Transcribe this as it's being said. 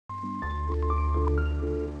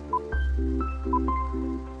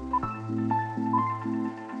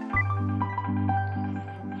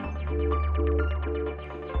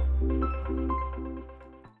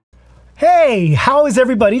Hey, how is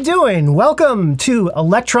everybody doing? Welcome to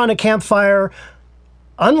Electronic Campfire,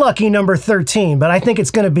 unlucky number 13, but I think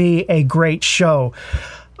it's going to be a great show.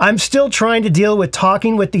 I'm still trying to deal with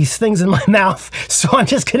talking with these things in my mouth, so I'm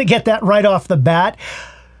just going to get that right off the bat.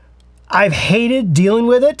 I've hated dealing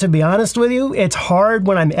with it, to be honest with you. It's hard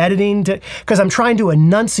when I'm editing because I'm trying to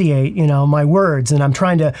enunciate, my words, and I'm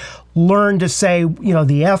trying to learn to say,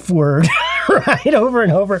 the F word right over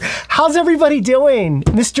and over. How's everybody doing?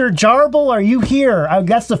 Mr. Jarble, are you here?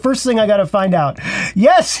 That's the first thing I got to find out.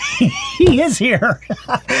 Yes, he is here.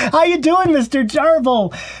 How you doing, Mr.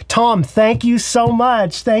 Jarble? Tom, thank you so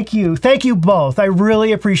much. Thank you. Thank you both. I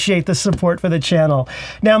really appreciate the support for the channel.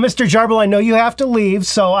 Now, Mr. Jarble, I know you have to leave,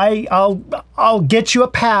 so I'll get you a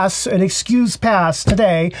pass, an excuse pass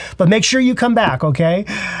today, but make sure you come back, okay?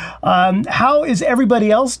 How is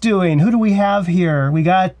everybody else doing? Who do we have here? We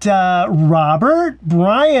got Robert,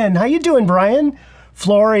 Brian. How you doing, Brian?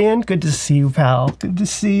 Florian, good to see you, pal. Good to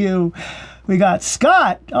see you. We got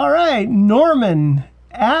Scott. All right. Norman,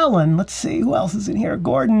 Alan. Let's see who else is in here.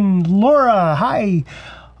 Gordon, Laura. Hi.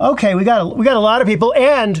 Okay, we got a lot of people,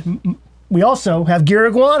 and we also have Gear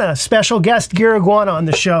Iguana, special guest Gear Iguana on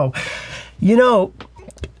the show.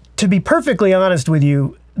 To be perfectly honest with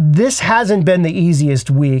you, this hasn't been the easiest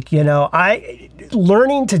week.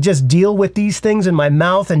 Learning to just deal with these things in my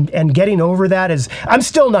mouth and getting over that I'm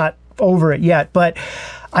still not over it yet, but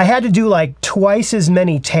I had to do like twice as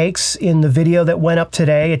many takes in the video that went up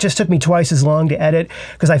today. It just took me twice as long to edit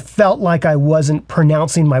because I felt like I wasn't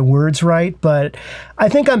pronouncing my words right, but I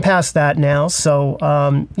think I'm past that now. So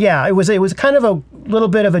yeah, it was kind of a little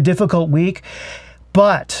bit of a difficult week,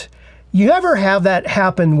 but you ever have that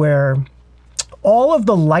happen where all of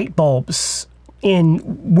the light bulbs in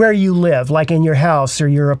where you live, like in your house or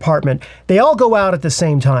your apartment, they all go out at the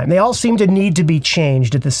same time. They all seem to need to be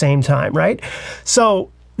changed at the same time, right? So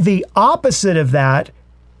the opposite of that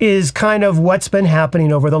is kind of what's been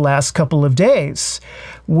happening over the last couple of days,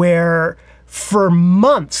 where for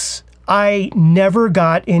months, I never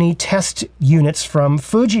got any test units from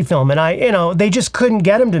Fujifilm, and they just couldn't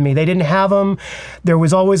get them to me. They didn't have them. There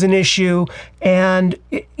was always an issue, and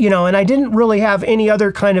and I didn't really have any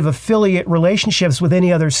other kind of affiliate relationships with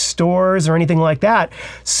any other stores or anything like that.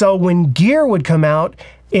 So when gear would come out,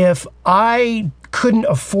 if I couldn't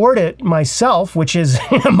afford it myself, which is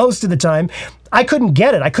most of the time, I couldn't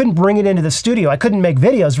get it. I couldn't bring it into the studio. I couldn't make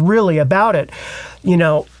videos really about it,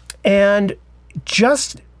 and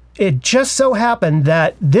it just so happened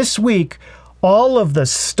that this week, all of the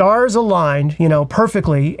stars aligned,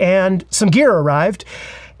 perfectly, and some gear arrived,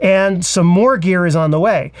 and some more gear is on the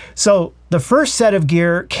way. So the first set of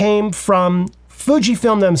gear came from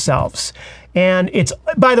Fujifilm themselves. And it's,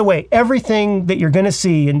 by the way, everything that you're going to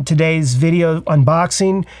see in today's video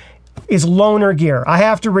unboxing is loaner gear. I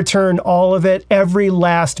have to return all of it, every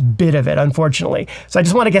last bit of it, unfortunately. So I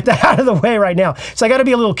just want to get that out of the way right now. So I got to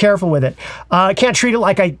be a little careful with it. I can't treat it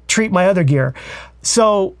like I treat my other gear.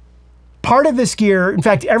 So part of this gear, in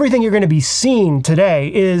fact, everything you're going to be seeing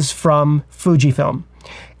today is from Fujifilm.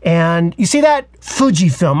 And you see that?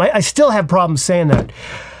 Fujifilm. I still have problems saying that.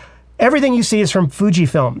 Everything you see is from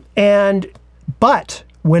Fujifilm. But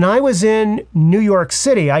when I was in New York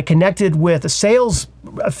City, I connected with a sales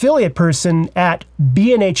affiliate person at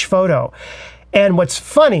B&H Photo. And what's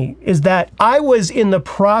funny is that I was in the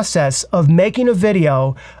process of making a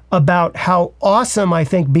video about how awesome I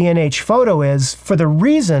think B&H Photo is, for the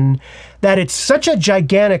reason that it's such a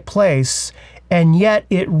gigantic place, and yet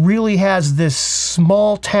it really has this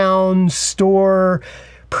small town store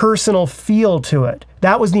personal feel to it.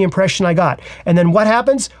 That was the impression I got. And then what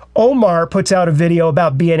happens? Omar puts out a video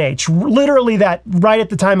about B&H, literally that right at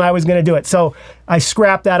the time I was going to do it. So I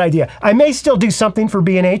scrapped that idea. I may still do something for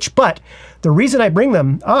B&H, but the reason I bring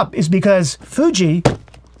them up is because Fuji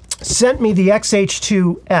sent me the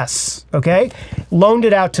X-H2S, okay? Loaned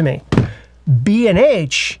it out to me.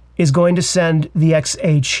 B&H is going to send the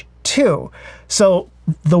X-H2. So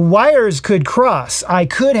the wires could cross. I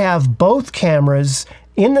could have both cameras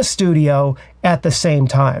in the studio at the same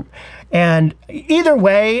time. And either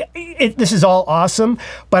way, this is all awesome,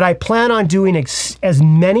 but I plan on doing as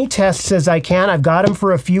many tests as I can. I've got them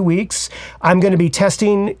for a few weeks. I'm going to be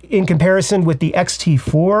testing in comparison with the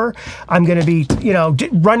X-T4. I'm going to be,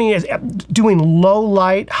 doing low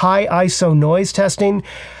light, high ISO noise testing,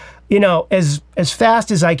 as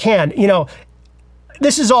fast as I can.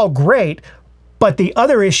 This is all great, but the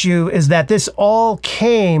other issue is that this all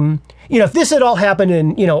came, you know, if this had all happened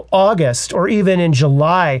in, you know, August or even in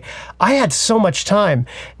July, I had so much time.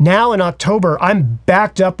 Now in October, I'm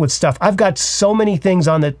backed up with stuff. I've got so many things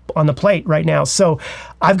on the plate right now. So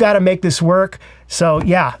I've got to make this work. So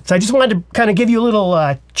yeah, so I just wanted to kind of give you a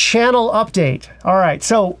little channel update. All right,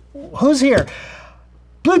 so who's here?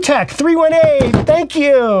 Blue Tech 318, thank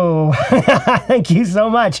you. Thank you so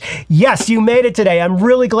much. Yes, you made it today. I'm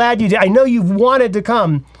really glad you did. I know you've wanted to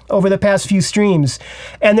come over the past few streams,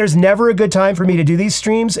 and there's never a good time for me to do these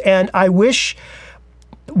streams. And I wish,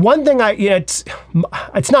 one thing it's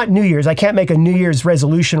not New Year's. I can't make a New Year's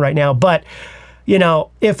resolution right now, but you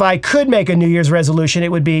know, if I could make a New Year's resolution,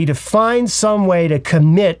 it would be to find some way to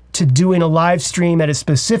commit to doing a live stream at a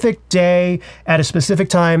specific day, at a specific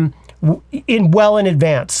time, well in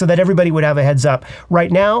advance, so that everybody would have a heads up.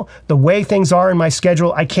 Right now, the way things are in my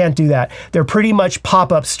schedule, I can't do that. They're pretty much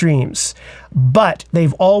pop-up streams, but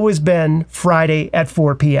they've always been Friday at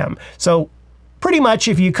 4 p.m. So pretty much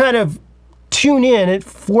if you kind of tune in at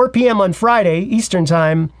 4 p.m. on Friday Eastern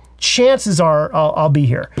time, chances are I'll be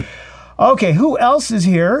here. Okay, who else is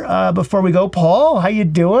here before we go? Paul, how you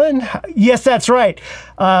doing? Yes, that's right.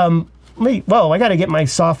 Whoa, I got to get my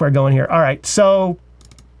software going here. All right, so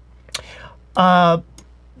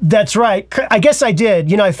that's right. I guess I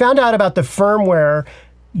did. You know, I found out about the firmware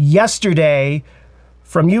yesterday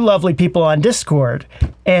from you lovely people on Discord,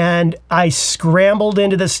 and I scrambled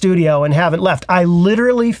into the studio and haven't left. I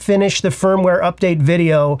literally finished the firmware update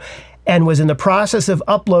video and was in the process of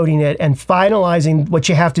uploading it and finalizing what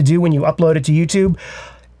you have to do when you upload it to YouTube.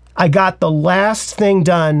 I got the last thing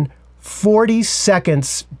done 40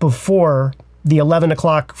 seconds before the 11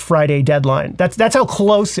 o'clock Friday deadline. That's how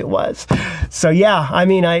close it was. So yeah, I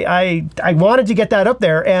mean, I wanted to get that up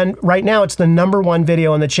there, and right now it's the #1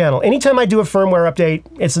 video on the channel. Anytime I do a firmware update,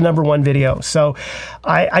 it's the #1 video. So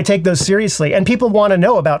I take those seriously, and people want to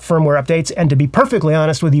know about firmware updates, and to be perfectly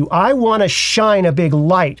honest with you, I want to shine a big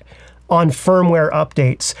light on firmware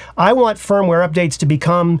updates. I want firmware updates to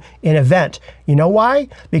become an event. You know why?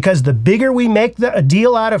 Because the bigger we make a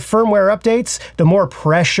deal out of firmware updates, the more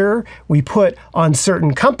pressure we put on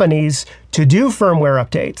certain companies to do firmware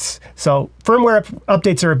updates. So firmware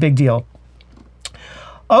updates are a big deal.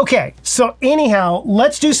 Okay, so anyhow,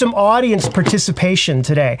 let's do some audience participation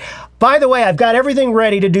today. By the way, I've got everything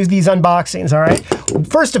ready to do these unboxings, all right?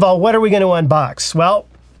 First of all, what are we going to unbox? Well,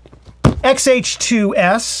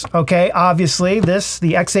 XH2S, okay, obviously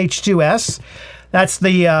the XH2S. That's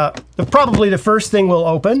probably the first thing we'll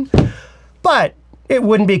open, but it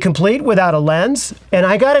wouldn't be complete without a lens. And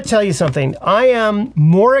I gotta tell you something, I am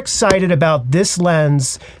more excited about this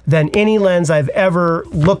lens than any lens I've ever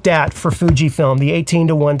looked at for Fujifilm, the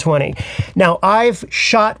 18-120. Now, I've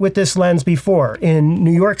shot with this lens before in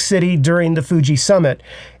New York City during the Fuji Summit,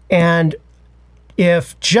 and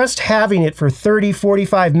if just having it for 30,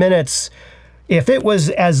 45 minutes, if it was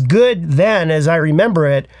as good then as I remember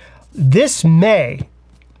it, this may,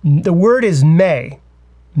 the word is may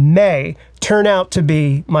turn out to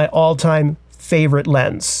be my all-time favorite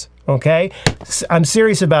lens. Okay? I'm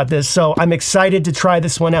serious about this, so I'm excited to try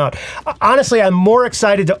this one out. Honestly, I'm more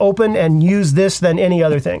excited to open and use this than any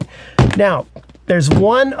other thing. Now, there's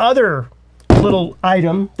one other little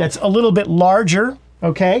item that's a little bit larger.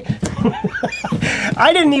 Okay.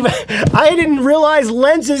 I didn't realize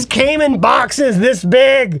lenses came in boxes this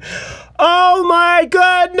big. Oh my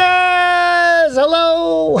goodness.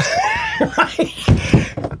 Hello.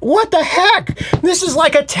 What the heck? This is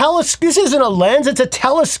like a telescope. This isn't a lens, it's a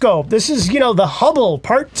telescope. This is, you know, the Hubble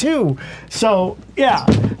Part 2. So yeah,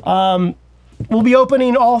 we'll be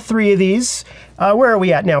opening all 3 of these. Where are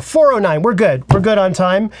we at now? 4:09. We're good. We're good on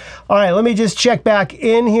time. All right, let me just check back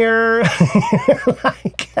in here.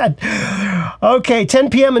 Okay, 10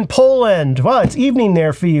 p.m. in Poland. Well, it's evening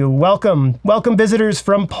there for you. Welcome. Welcome visitors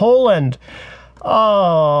from Poland.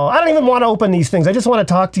 Oh, I don't even want to open these things. I just want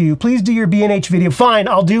to talk to you. Please do your B&H video. Fine,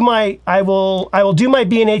 I will do my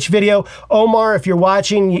B&H video. Omar, if you're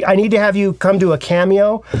watching, I need to have you come to a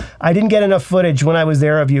cameo. I didn't get enough footage when I was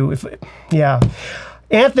there of you. Yeah.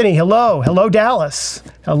 Anthony, hello. Hello, Dallas.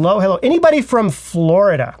 Hello, hello. Anybody from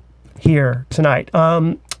Florida here tonight?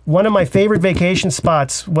 One of my favorite vacation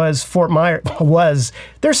spots was Fort Myers.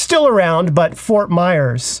 They're still around, but Fort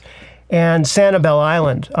Myers and Sanibel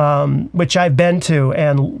Island, which I've been to,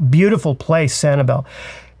 and beautiful place, Sanibel.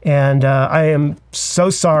 And I am so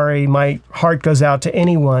sorry. My heart goes out to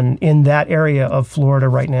anyone in that area of Florida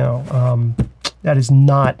right now. That is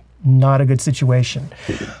not a good situation.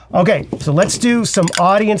 Okay, so let's do some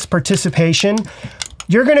audience participation.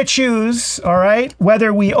 You're gonna choose, all right,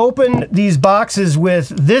 whether we open these boxes with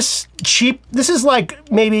this cheap, this is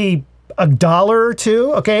like maybe $1 or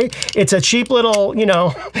 $2, okay? It's a cheap little, you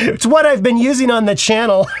know, it's what I've been using on the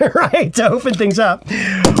channel, right, to open things up.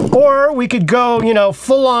 Or we could go, you know,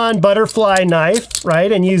 full-on butterfly knife,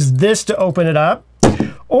 right, and use this to open it up.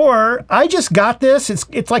 Or I just got this.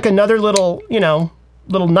 It's like another little, you know,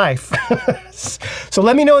 little knife. So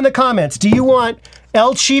let me know in the comments. Do you want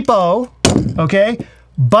El Cheapo, okay,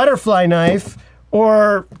 butterfly knife,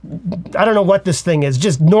 or I don't know what this thing is,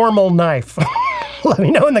 just normal knife? Let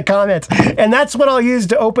me know in the comments. And that's what I'll use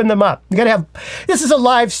to open them up. You gotta have, this is a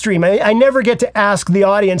live stream. I never get to ask the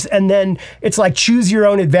audience, and then it's like choose your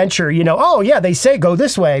own adventure. You know, oh yeah, they say go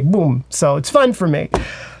this way, boom. So it's fun for me.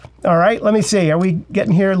 All right, let me see. Are we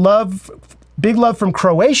getting here? Love, big love from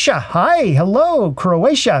Croatia. Hi, hello,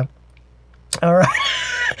 Croatia. All right.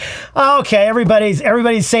 Okay,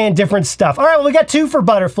 everybody's saying different stuff. All right, well, we got 2 for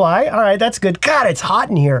butterfly. All right, that's good. God, it's hot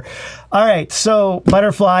in here. All right, so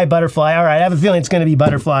butterfly. All right, I have a feeling it's going to be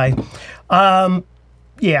butterfly.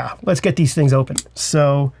 Yeah, let's get these things open.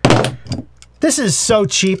 So this is so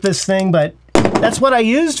cheap, this thing, but that's what I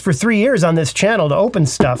used for 3 years on this channel to open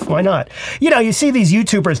stuff. Why not? You know, you see these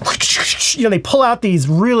YouTubers, you know, they pull out these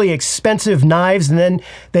really expensive knives and then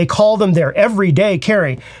they call them their everyday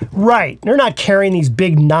carry. Right. They're not carrying these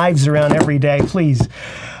big knives around every day, please.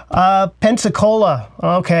 Pensacola.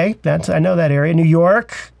 Okay, I know that area. New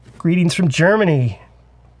York. Greetings from Germany.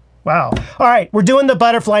 Wow. All right, we're doing the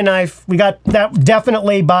butterfly knife. We got that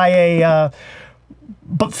definitely by a...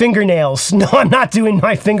 But fingernails. No, I'm not doing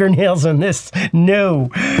my fingernails on this. No.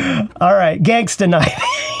 All right, gangsta knife.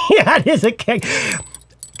 Yeah, it is a gang.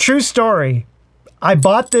 True story. I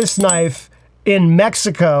bought this knife in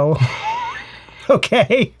Mexico,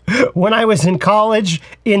 okay, when I was in college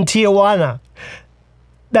in Tijuana.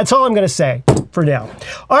 That's all I'm going to say for now.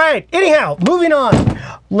 All right, anyhow, moving on.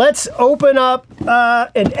 Let's open up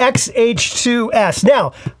an XH2S.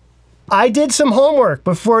 Now, I did some homework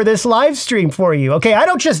before this live stream for you. Okay, I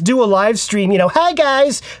don't just do a live stream, you know, hi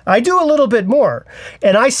guys. I do a little bit more.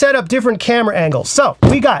 And I set up different camera angles. So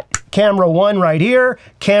we got camera 1 right here,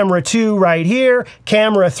 camera 2 right here,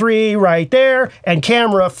 camera 3 right there, and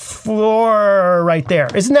camera 4 right there.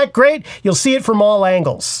 Isn't that great? You'll see it from all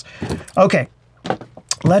angles. Okay.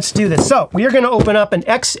 Let's do this. So we are going to open up an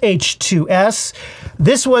XH2S.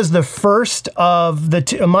 This was the first of the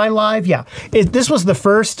 2. Am I live? Yeah. This was the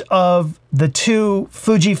first of the 2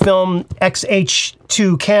 Fujifilm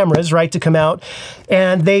XH2 cameras, right, to come out.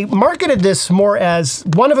 And they marketed this more as,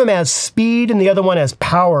 one of them as speed and the other one as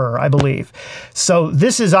power, I believe. So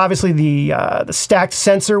this is obviously the stacked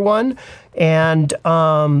sensor one. And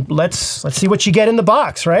let's see what you get in the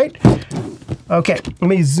box, right? Okay, let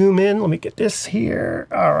me zoom in. Let me get this here.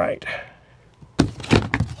 All right.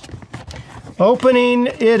 Opening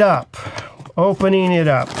it up. Opening it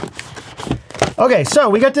up. Okay, so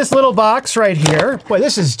we got this little box right here. Boy,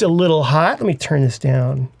 this is a little hot. Let me turn this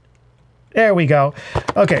down. There we go.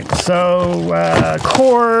 Okay, so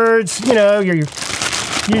cords, you know, your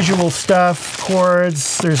usual stuff,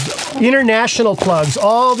 cords. There's international plugs,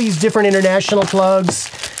 all these different international plugs.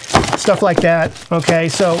 Stuff like that. Okay,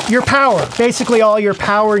 so your power, basically all your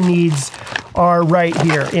power needs are right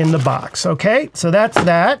here in the box. Okay, so that's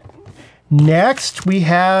that. Next, we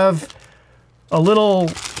have a little,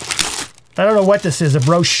 I don't know what this is, a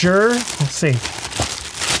brochure. Let's see.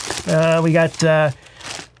 We got,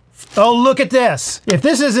 oh, look at this. If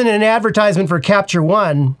this isn't an advertisement for Capture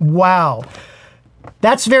One, wow.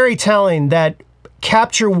 That's very telling that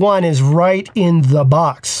Capture One is right in the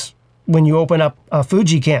box when you open up a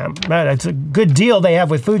Fuji cam. That's a good deal they have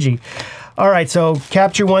with Fuji. All right, so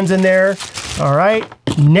Capture One's in there. All right,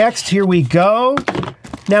 next, here we go.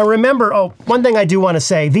 Now remember, oh, one thing I do want to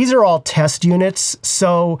say, these are all test units,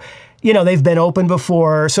 so, you know, they've been opened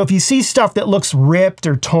before. So if you see stuff that looks ripped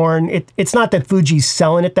or torn, it's not that Fuji's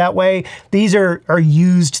selling it that way. These are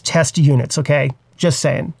used test units, okay? Just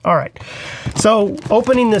saying. All right, so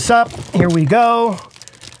opening this up, here we go.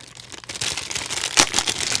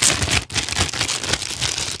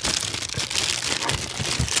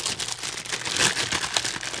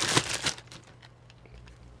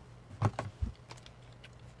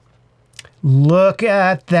 Look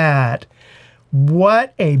at that.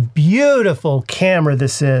 What a beautiful camera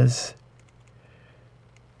this is.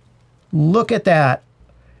 Look at that.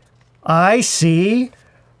 I see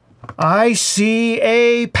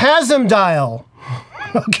a PASM dial.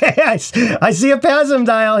 Okay, I see a PASM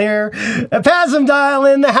dial here. A PASM dial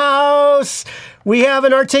in the house. We have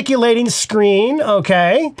an articulating screen,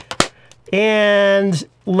 okay. And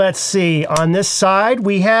let's see, on this side,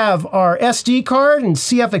 we have our SD card and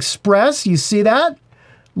CF Express. You see that?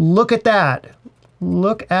 Look at that.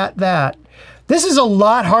 Look at that. This is a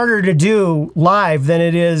lot harder to do live than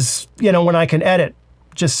it is, you know, when I can edit.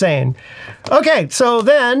 Just saying. Okay, so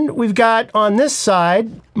then we've got on this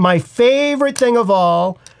side, my favorite thing of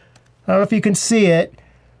all, I don't know if you can see it,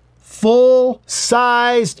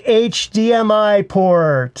 full-sized HDMI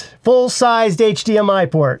port. Full-sized HDMI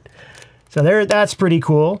port. So there, that's pretty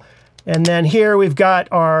cool. And then here we've got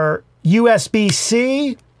our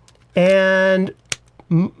USB-C and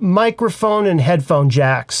microphone and headphone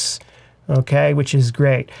jacks. Okay, which is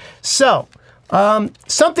great. So,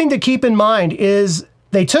 something to keep in mind is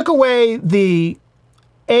they took away the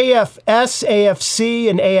AFS, AFC,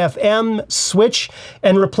 and AFM switch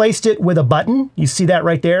and replaced it with a button. You see that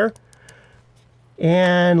right there?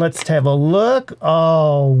 And let's have a look.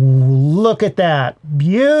 Oh, look at that.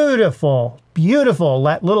 Beautiful, beautiful.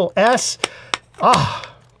 That little S.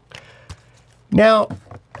 Ah. Now,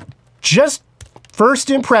 just first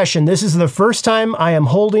impression, this is the first time I am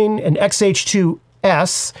holding an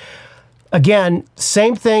XH2S. Again,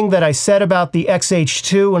 same thing that I said about the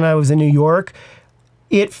XH2 when I was in New York.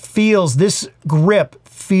 It feels, this grip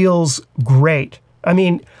feels great. I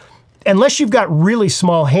mean, unless you've got really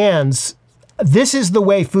small hands, this is the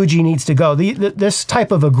way Fuji needs to go. This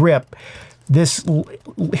type of a grip, this, here,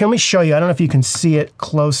 let me show you. I don't know if you can see it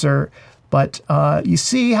closer, but you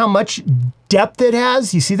see how much depth it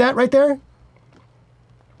has? You see that right there?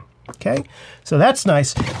 Okay, so that's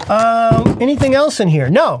nice. Anything else in here?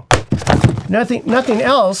 No. Nothing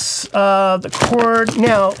else. The cord.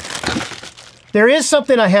 Now, there is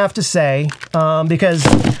something I have to say because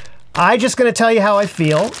I'm just going to tell you how I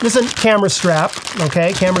feel. This is a camera strap.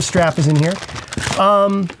 Okay, camera strap is in here.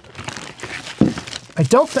 I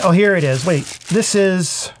don't. Oh, here it is. Wait, this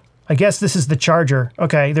is. I guess this is the charger.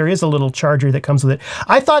 Okay, there is a little charger that comes with it.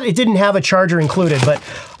 I thought it didn't have a charger included, but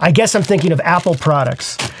I guess I'm thinking of Apple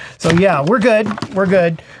products. So yeah, we're good. We're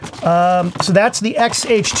good. So that's the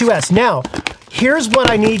XH2S. Now, here's what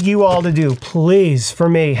I need you all to do. Please, for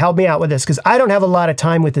me, help me out with this because I don't have a lot of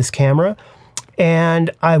time with this camera and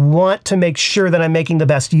I want to make sure that I'm making the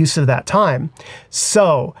best use of that time.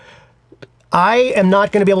 So I am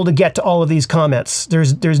not going to be able to get to all of these comments.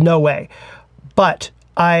 There's no way. But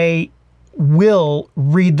I will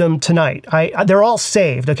read them tonight. They're all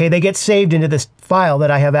saved, okay? They get saved into this file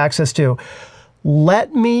that I have access to.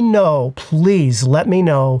 Let me know, please let me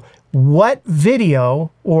know what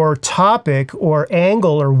video or topic or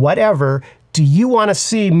angle or whatever do you want to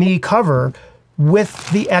see me cover with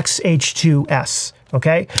the XH2S,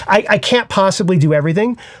 okay? I can't possibly do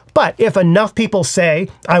everything, but if enough people say,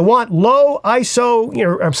 I want low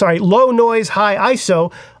ISO, low noise, high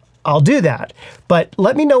ISO, I'll do that. But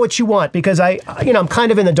let me know what you want because I'm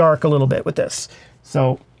kind of in the dark a little bit with this.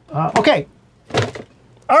 So, okay.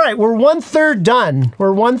 All right, we're 1/3 done.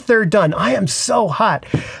 We're 1/3 done. I am so hot.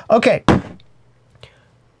 Okay.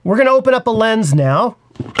 We're going to open up a lens now.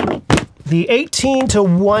 The 18 to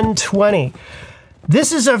 120.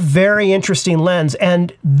 This is a very interesting lens,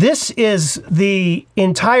 and this is the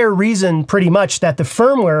entire reason, pretty much, that the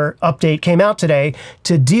firmware update came out today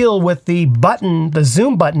to deal with the button, the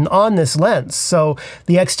zoom button on this lens. So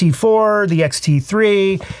the XT4, the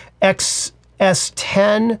XT3,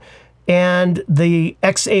 XS10, and the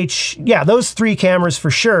XH, yeah, those three cameras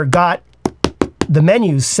for sure got the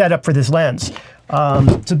menus set up for this lens.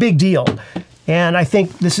 It's a big deal. And I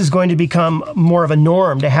think this is going to become more of a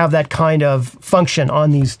norm to have that kind of function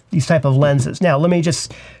on these type of lenses. Now, let me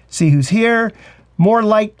just see who's here. More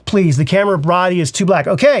light, please. The camera body is too black.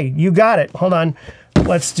 Okay, you got it. Hold on.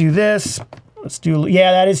 Let's do this. Let's do,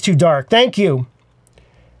 yeah, that is too dark. Thank you.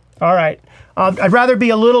 All right. I'd rather be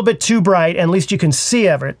a little bit too bright, and at least you can see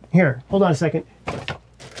it. Here, hold on a second.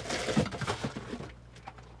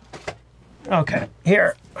 Okay,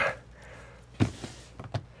 here.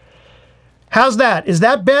 How's that? Is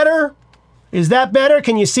that better? Is that better?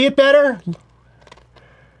 Can you see it better?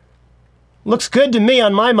 Looks good to me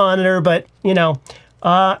on my monitor, but, you know.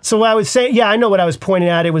 So what I was saying, yeah, I know what I was pointing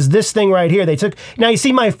at. It was this thing right here. They took, now you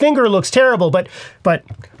see my finger looks terrible, but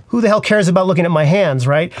who the hell cares about looking at my hands,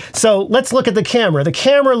 right? So let's look at the camera. The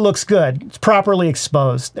camera looks good. It's properly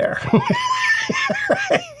exposed there.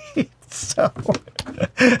 Right? So,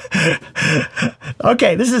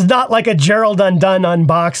 okay, this is not like a Gerald Undone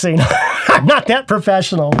unboxing. I'm not that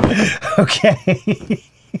professional. Okay.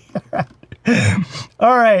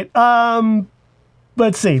 All right.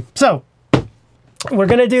 Let's see. So, we're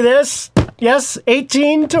going to do this. Yes,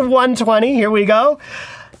 18 to 120. Here we go.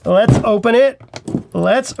 Let's open it.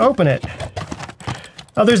 Let's open it.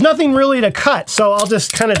 Oh, there's nothing really to cut, so I'll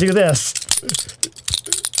just kind of do this.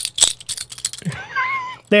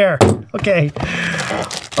 There. Okay.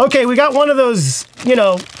 Okay, we got one of those you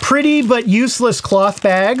know, pretty but useless cloth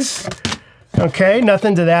bags. Okay,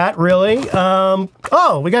 nothing to that, really.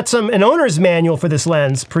 Oh, we got an owner's manual for this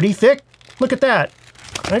lens. Pretty thick. Look at that.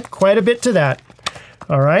 Right, quite a bit to that.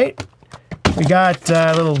 All right. We got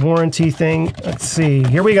a little warranty thing. Let's see.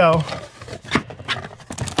 Here we go.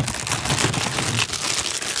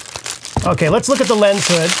 Okay, let's look at the lens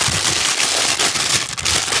hood.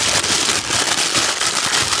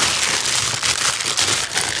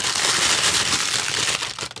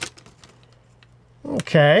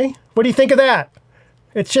 Okay, what do you think of that?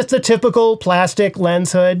 It's just a typical plastic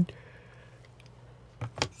lens hood.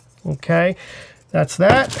 Okay, that's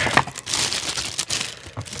that.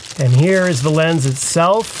 And here is the lens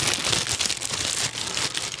itself.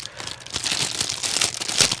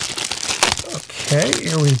 Okay,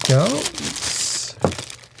 here we go.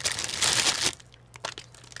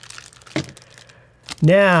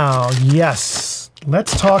 Now, yes,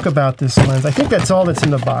 let's talk about this lens. I think that's all that's in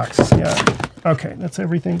the box. Yeah. Okay, that's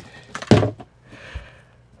everything.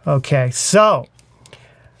 Okay, so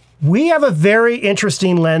we have a very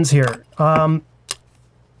interesting lens here.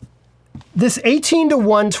 This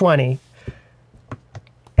 18-120,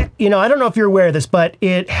 you know, I don't know if you're aware of this, but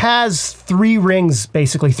it has 3 rings,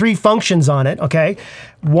 basically 3 functions on it, okay?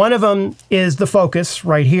 One of them is the focus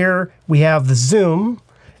right here. We have the zoom,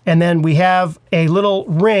 and then we have a little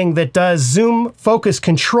ring that does zoom focus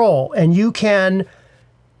control, and you can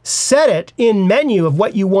set it in menu of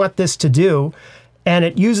what you want this to do, and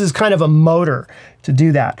it uses kind of a motor to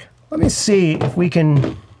do that. Let me see if we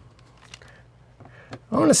can,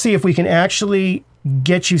 I want to see if we can actually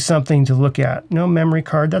get you something to look at. No memory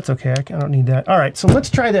card, that's okay, I don't need that. All right, so let's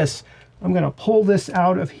try this. I'm gonna pull this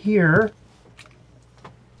out of here.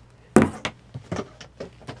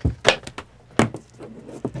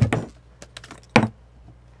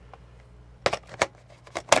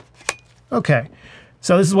 Okay.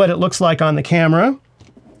 So this is what it looks like on the camera.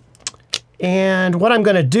 And what I'm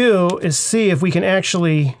going to do is see if we can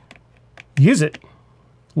actually use it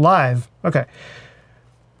live. Okay.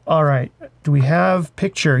 All right. Do we have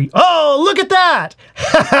picture? Oh, look at that!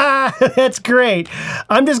 That's great.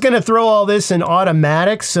 I'm just going to throw all this in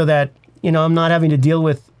automatic so that, you know, I'm not having to deal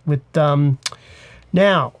with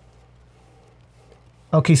now.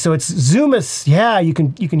 Okay, so it's zoomless. Yeah, you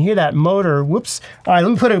can hear that motor. Whoops. All right, let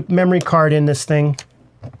me put a memory card in this thing.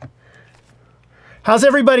 How's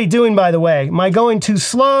everybody doing, by the way? Am I going too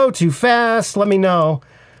slow, too fast? Let me know.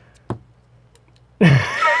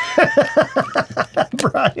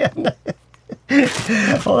 Brian.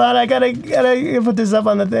 Hold on, I gotta put this up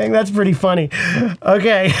on the thing. That's pretty funny.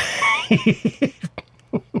 Okay.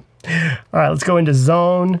 All right, let's go into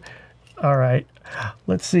zone. All right.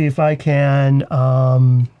 Let's see if I can.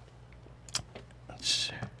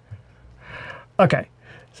 Okay.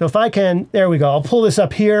 So if I can, there we go. I'll pull this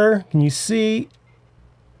up here. Can you see?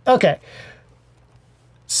 Okay.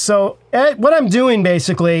 So what I'm doing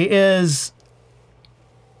basically is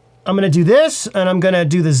I'm going to do this, and I'm going to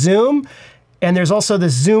do the zoom, and there's also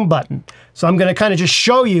this zoom button. So I'm going to kind of just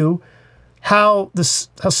show you how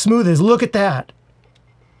smooth it is. Look at that.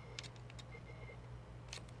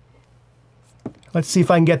 Let's see if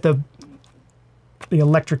I can get the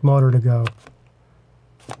electric motor to go.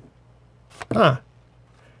 Huh.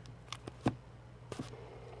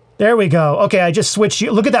 There we go. Okay, I just switched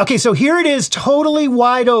you. Look at that. Okay, so here it is totally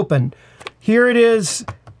wide open. Here it is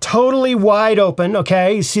totally wide open.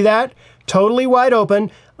 Okay, you see that? Totally wide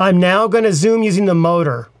open. I'm now going to zoom using the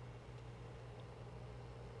motor.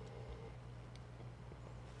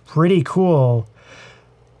 Pretty cool.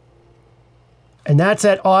 And that's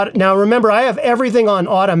at auto. Now remember, I have everything on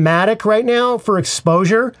automatic right now for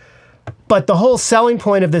exposure, but the whole selling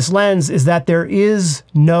point of this lens is that there is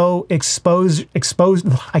no exposed,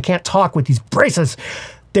 I can't talk with these braces.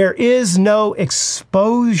 There is no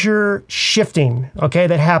exposure shifting, okay,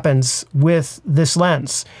 that happens with this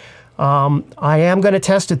lens. I am going to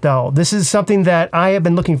test it though. This is something that I have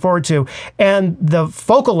been looking forward to, and the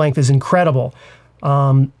focal length is incredible.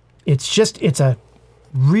 It's a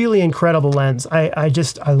really incredible lens.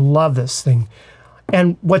 I love this thing.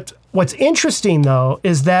 And what's interesting though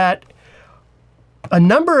is that a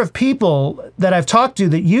number of people that I've talked to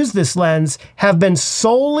that use this lens have been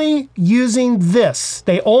solely using this.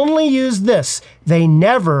 They only use this. They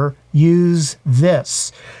never use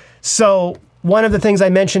this. So one of the things I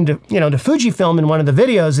mentioned to Fujifilm in one of the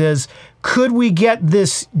videos is, could we get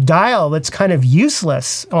this dial that's kind of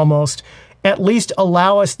useless almost, at least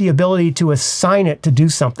allow us the ability to assign it to do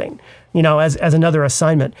something, you know, as another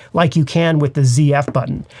assignment, like you can with the ZF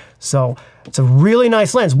button. So it's a really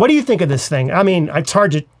nice lens. What do you think of this thing? I mean, it's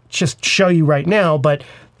hard to just show you right now, but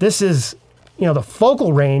this is, you know, the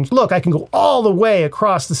focal range. Look, I can go all the way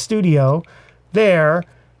across the studio there.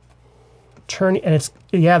 Turn, and it's,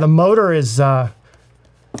 yeah, the motor is, and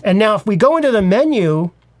now if we go into the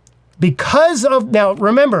menu, because of, now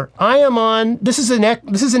remember, I am on, this is an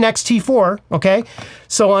XT4, okay?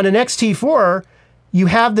 So on an XT4, you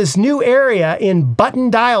have this new area in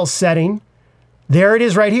button dial setting. There it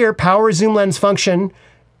is right here, power zoom lens function.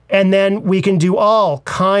 And then we can do all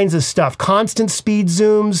kinds of stuff. Constant speed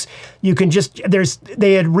zooms. You can just,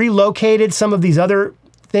 they had relocated some of these other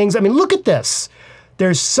things. I mean, look at this.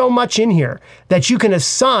 There's so much in here that you can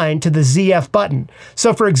assign to the ZF button.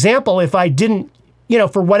 So for example, if I didn't, you know,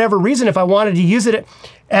 for whatever reason, if I wanted to use it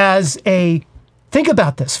as a, think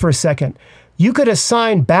about this for a second. You could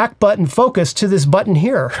assign back button focus to this button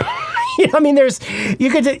here. You know, I mean, you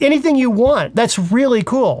could do anything you want. That's really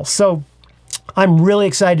cool. So I'm really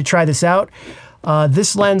excited to try this out.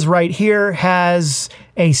 This lens right here has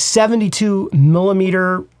a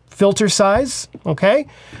 72mm filter size, okay?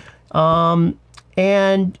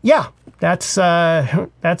 And yeah, that's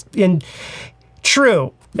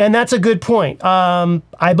true. And that's a good point.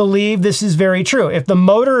 I believe this is very true. If the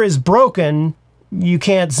motor is broken, you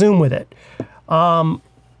can't zoom with it.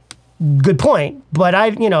 Good point. But I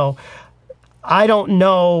don't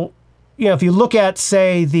know, if you look at,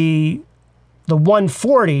 say, the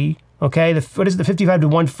 140, okay, what is the 55 to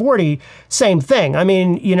 140, same thing. I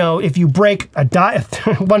mean, if you break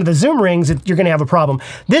one of the zoom rings, you're going to have a problem.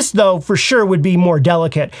 This, though, for sure would be more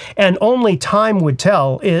delicate, and only time would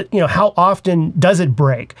tell, how often does it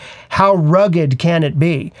break? How rugged can it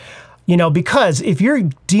be? Because if you're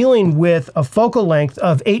dealing with a focal length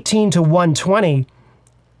of 18 to 120,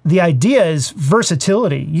 the idea is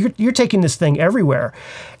versatility. You're taking this thing everywhere.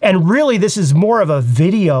 And really, this is more of a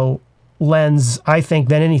video lens, I think,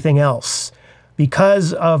 than anything else,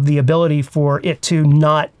 because of the ability for it to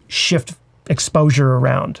not shift exposure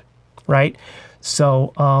around, right?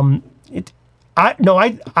 So I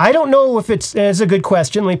don't know if it's a good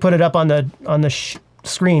question. Let me put it up on the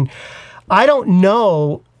screen. I don't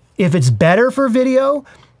know if it's better for video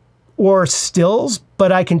or stills,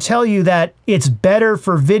 but I can tell you that it's better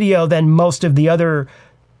for video than most of the other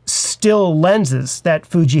still lenses that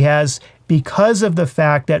Fuji has, because of the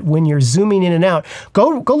fact that when you're zooming in and out,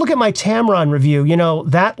 go look at my Tamron review.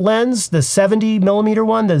 That lens, the 70mm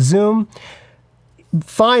one, the zoom,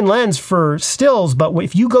 fine lens for stills, but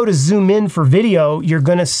if you go to zoom in for video, you're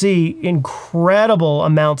going to see incredible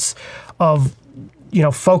amounts of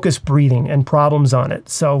focus breathing and problems on it.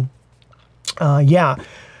 So yeah.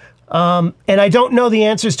 And I don't know the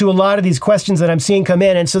answers to a lot of these questions that I'm seeing come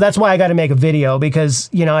in, and so that's why I got to make a video, because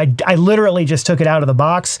I literally just took it out of the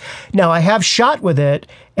box. Now, I have shot with it,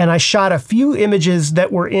 and I shot a few images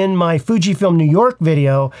that were in my Fujifilm New York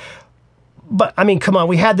video, but I mean, come on,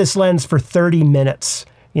 we had this lens for 30 minutes.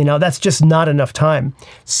 That's just not enough time.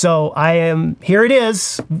 So here it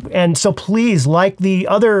is, and so please, like the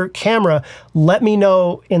other camera, let me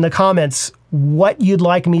know in the comments what you'd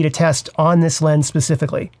like me to test on this lens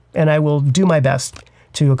specifically, and I will do my best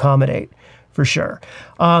to accommodate, for sure.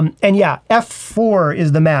 And yeah, f4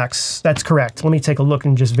 is the max. That's correct. Let me take a look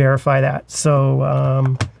and just verify that.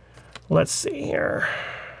 So let's see here.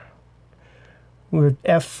 We're at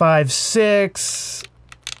f5.6.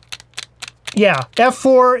 Yeah,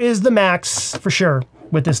 f4 is the max for sure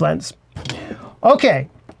with this lens. Okay,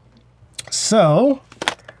 so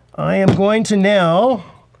I am going to now,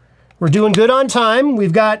 we're doing good on time.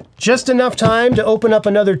 We've got just enough time to open up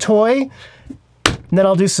another toy, and then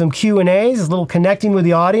I'll do some Q&As, a little connecting with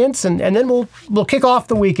the audience, and then we'll kick off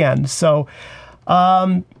the weekend. So,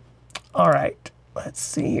 all right, let's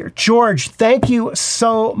see here. George, thank you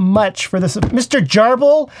so much for this. Mr.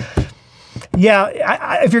 Jarble, yeah,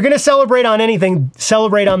 if you're going to celebrate on anything,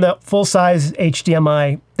 celebrate on the full-size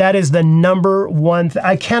HDMI. That is the number one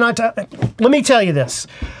I cannot, let me tell you this.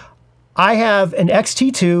 I have an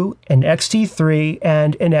XT2, an XT3,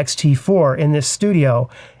 and an XT4 in this studio,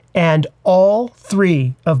 and all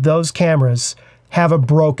three of those cameras have a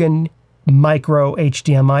broken micro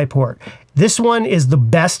HDMI port. This one is the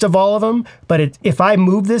best of all of them, but if I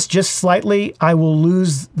move this just slightly, I will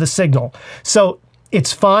lose the signal. So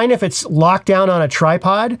it's fine if it's locked down on a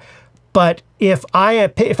tripod, but if I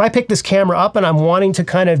pick this camera up and I'm wanting to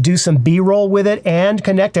kind of do some B-roll with it and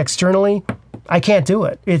connect externally, I can't do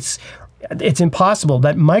it. It's impossible.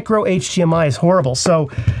 That micro HDMI is horrible. So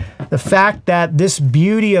the fact that this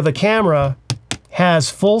beauty of a camera has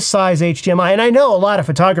full-size HDMI, and I know a lot of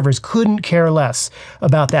photographers couldn't care less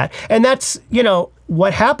about that. And that's,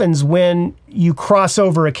 what happens when you cross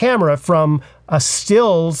over a camera from a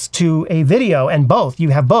stills to a video, and both, you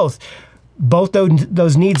have both. both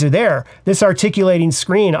those needs are there. This articulating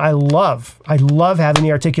screen, I love. I love having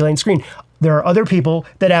the articulating screen. There are other people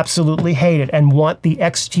that absolutely hate it and want the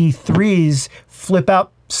XT3's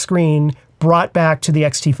flip-out screen brought back to the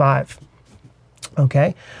XT5.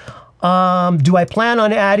 Okay. Do I plan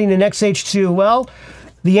on adding an XH2? Well,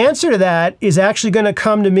 the answer to that is actually going to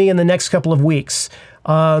come to me in the next couple of weeks.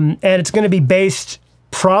 And it's going to be based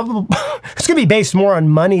probably, it's going to be based more on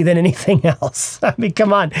money than anything else. I mean,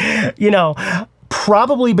 come on, you know,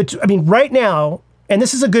 probably, but I mean, right now, and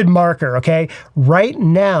this is a good marker, okay? Right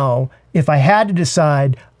now, if I had to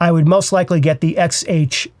decide, I would most likely get the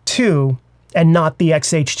XH2 and not the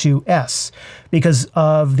XH2S because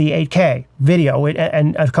of the 8K video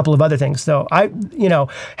and a couple of other things. So you know,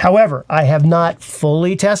 however, I have not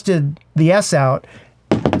fully tested the S out.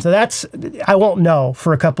 So I won't know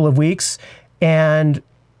for a couple of weeks. And,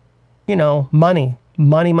 you know, money. You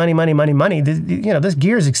know, this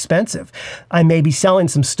gear is expensive. I may be selling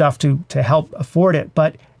some stuff to help afford it.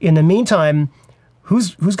 But in the meantime,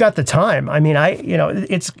 who's got the time? I mean, I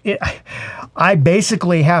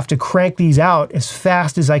basically have to crank these out as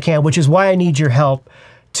fast as I can, which is why I need your help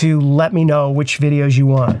to let me know which videos you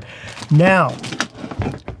want. Now,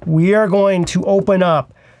 we are going to open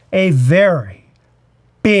up a very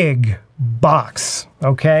big box,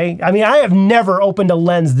 okay? I mean, I have never opened a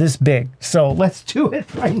lens this big, so let's do it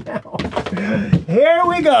right now. Here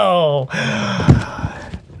we go.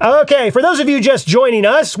 Okay, for those of you just joining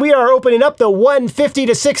us, we are opening up the 150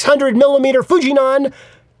 to 600 millimeter Fujinon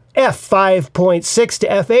f5.6 to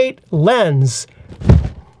f8 lens.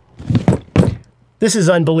 This is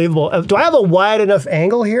unbelievable. Do I have a wide enough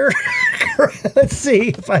angle here? Let's see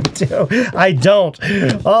if I do. I don't.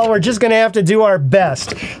 Oh, we're just gonna have to do our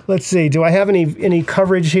best. Let's see, do I have any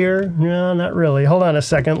coverage here? No, not really. Hold on a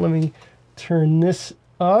second, let me turn this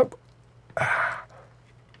up.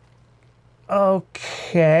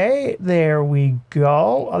 Okay, there we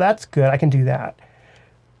go. Oh, that's good. I can do that.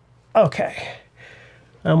 Okay.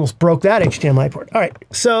 I almost broke that HDMI port. All right,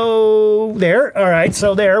 so there. All right,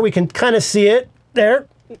 so there. We can kind of see it there.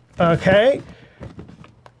 Okay.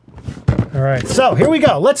 All right, so here we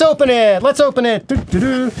go. Let's open it. Let's open it.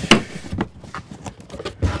 Doo-doo-doo.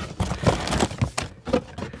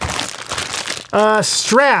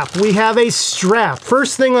 Strap. We have a strap.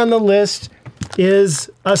 First thing on the list is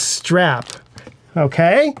a strap.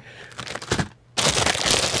 Okay.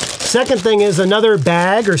 Second thing is another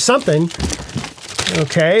bag or something.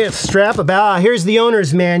 Okay, a strap about. Here's the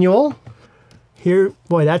owner's manual. Here,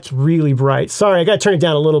 boy, that's really bright. Sorry, I got to turn it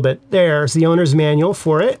down a little bit. There's the owner's manual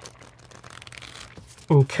for it.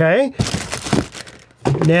 Okay.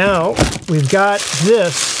 Now we've got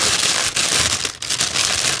this.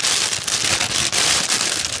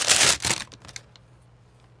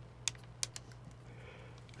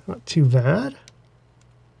 Not too bad.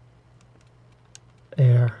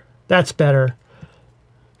 There. That's better.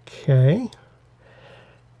 Okay.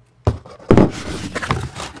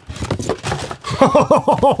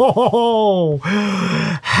 Oh,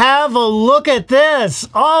 have a look at this.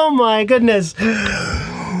 Oh my goodness.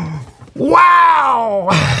 Wow.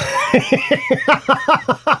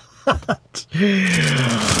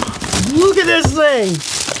 Look at this thing.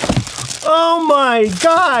 Oh my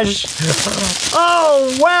gosh.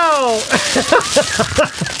 Oh, wow.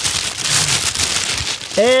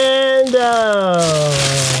 And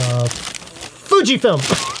Fujifilm.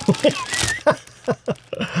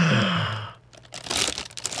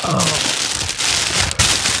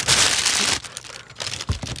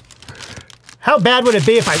 How bad would it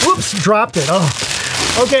be if I, whoops, dropped it?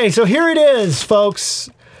 Oh, okay, so here it is, folks.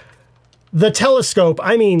 The telescope.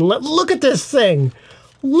 I mean, look at this thing.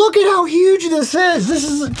 Look at how huge this is. This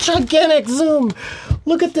is a gigantic zoom.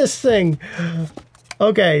 Look at this thing.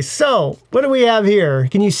 Okay, so what do we have here?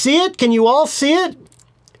 Can you see it? Can you all see it?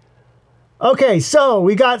 Okay, so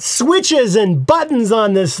we got switches and buttons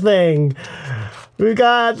on this thing. We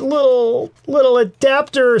got little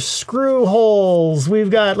adapter screw holes. We've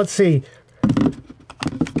got, let's see.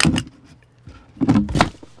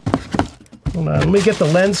 Hold on, let me get the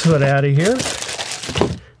lens hood out of here.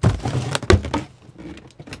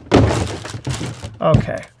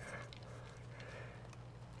 Okay.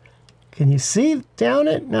 Can you see down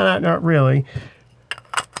it? No, not really.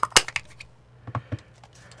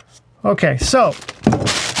 Okay, so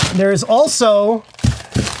there's also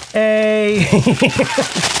a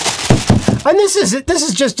and this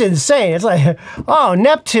is just insane. It's like, oh,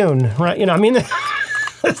 Neptune, right? You know, I mean,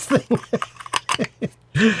 this thing,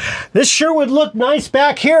 this sure would look nice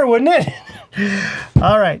back here, wouldn't it?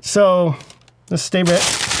 All right, so let's stay with it.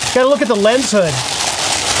 Got to look at the lens hood.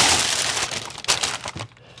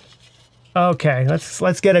 Okay,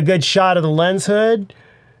 let's get a good shot of the lens hood.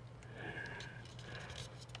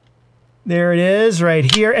 There it is right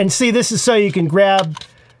here. And see, this is so you can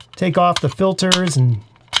take off the filters and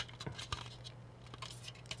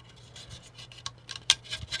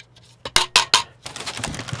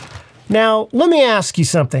now, let me ask you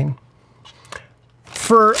something.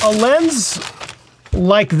 For a lens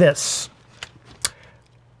like this,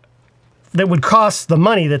 that would cost the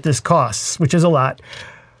money that this costs, which is a lot,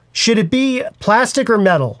 should it be plastic or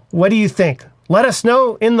metal? What do you think? Let us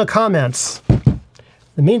know in the comments. In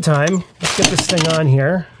the meantime, let's get this thing on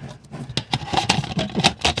here.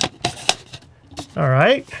 All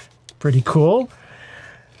right, pretty cool.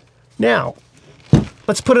 Now,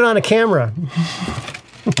 let's put it on a camera.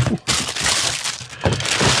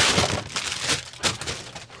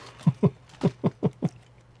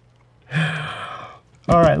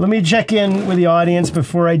 All right, let me check in with the audience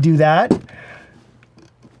before I do that.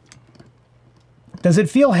 Does it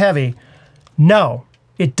feel heavy? No,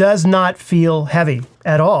 it does not feel heavy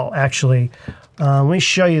at all, actually. Let me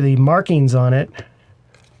show you the markings on it.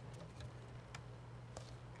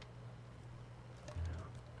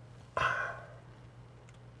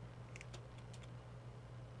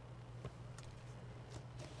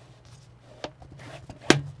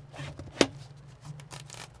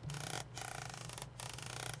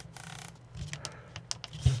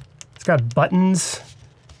 It's got buttons.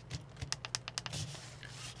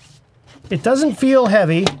 It doesn't feel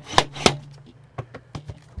heavy.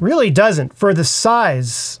 Really doesn't. For the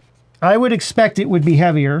size, I would expect it would be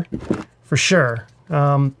heavier, for sure.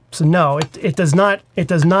 So no, it does not. It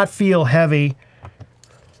does not feel heavy.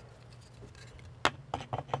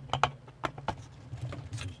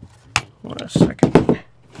 Hold on a second.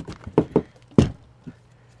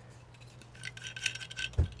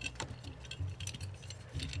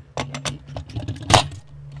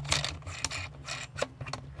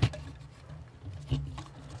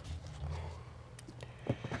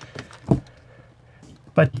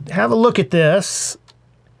 But have a look at this.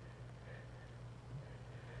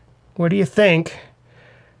 What do you think?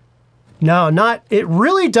 No, it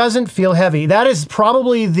really doesn't feel heavy. That is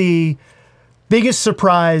probably the biggest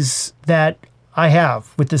surprise that I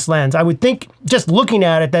have with this lens. I would think, just looking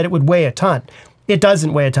at it, that it would weigh a ton. It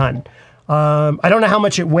doesn't weigh a ton. I don't know how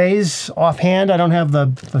much it weighs offhand. I don't have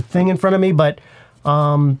the thing in front of me, but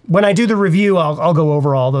when I do the review, I'll go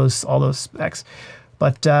over all those specs.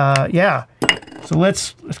 But yeah, so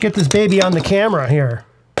let's get this baby on the camera here.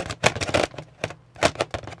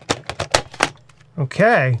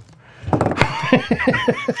 Okay.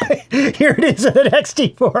 Here it is in an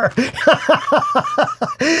XT4.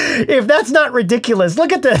 If that's not ridiculous,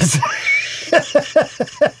 look at this.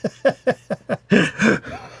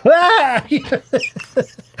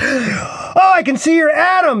 Oh, I can see your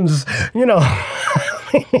atoms, you know.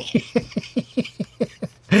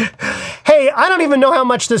 Hey, I don't even know how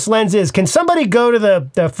much this lens is. Can somebody go to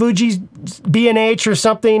the Fuji B&H or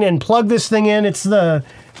something and plug this thing in? It's the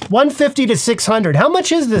 150 to 600. How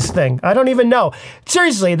much is this thing? I don't even know.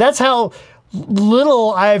 Seriously, that's how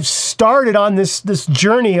little I've started on this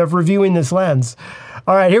journey of reviewing this lens.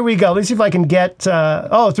 All right, here we go. Let's see if I can get,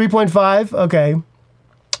 oh, 3.5. Okay.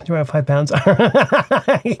 2.5 pounds.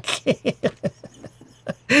 I can't.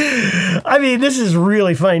 I mean, this is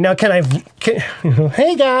really funny. Now,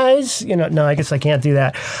 hey guys, you know, no, I guess I can't do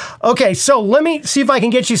that. Okay, so let me see if I can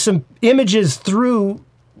get you some images through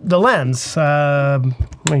the lens.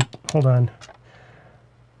 Wait, hold on.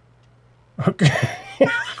 Okay.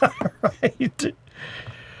 All right.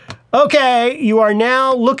 Okay, you are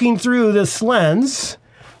now looking through this lens.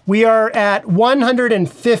 We are at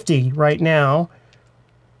 150 right now.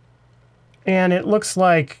 And it looks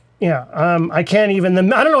like, yeah, I can't even,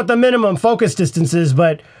 I don't know what the minimum focus distance is,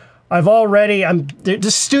 but I've already,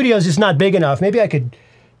 this studio's just not big enough. Maybe I could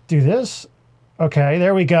do this. Okay,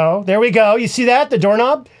 there we go. There we go. You see that, the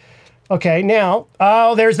doorknob? Okay, now,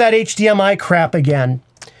 oh, there's that HDMI crap again.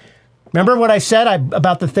 Remember what I said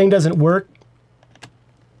about the thing doesn't work?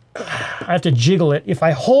 I have to jiggle it. If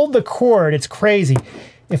I hold the cord, it's crazy.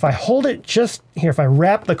 If I hold it just here, if I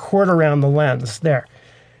wrap the cord around the lens, there.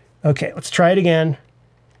 Okay, let's try it again.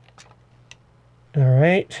 All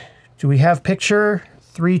right. Do we have picture?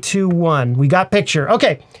 3, 2, 1. We got picture.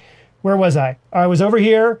 Okay. Where was I? I was over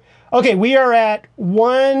here. Okay, we are at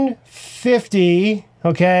 150.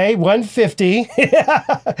 Okay, 150.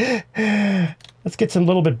 Let's get some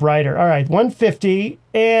little bit brighter. All right, 150.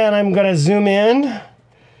 And I'm going to zoom in.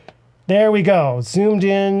 There we go. Zoomed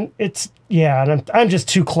in. It's, yeah, and I'm just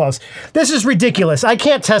too close. This is ridiculous. I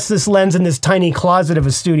can't test this lens in this tiny closet of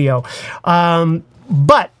a studio.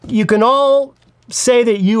 But you can all say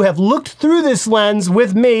that you have looked through this lens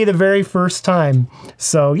with me the very first time.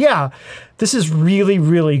 So yeah, this is really,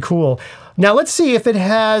 really cool. Now let's see if it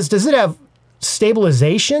has, does it have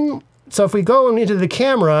stabilization? So if we go into the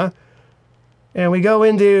camera and we go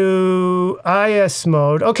into IS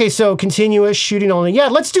mode, okay, so continuous shooting only. Yeah,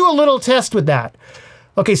 let's do a little test with that.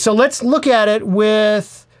 Okay, so let's look at it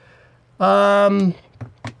with IS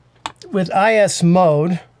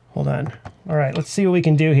mode. Hold on. All right, let's see what we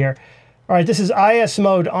can do here. All right, this is IS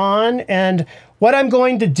mode on, and what I'm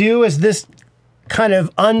going to do is this kind of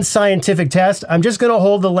unscientific test. I'm just going to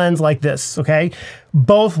hold the lens like this, okay?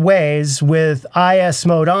 Both ways with IS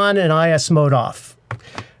mode on and IS mode off.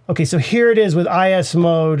 Okay, so here it is with IS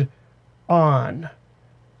mode on.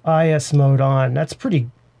 IS mode on. That's pretty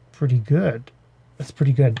good. That's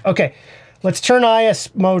pretty good. Okay, let's turn IS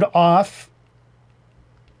mode off.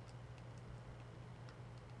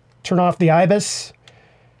 Turn off the IBIS.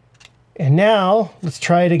 And now, let's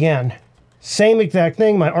try it again. Same exact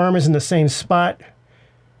thing. My arm is in the same spot.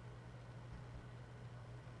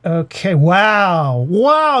 Okay, wow.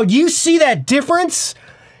 Wow, you see that difference?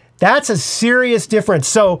 That's a serious difference.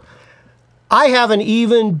 So I haven't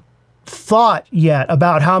even thought yet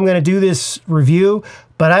about how I'm going to do this review,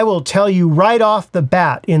 but I will tell you right off the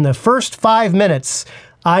bat, in the first 5 minutes,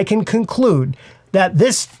 I can conclude that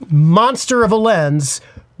this monster of a lens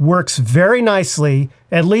works very nicely,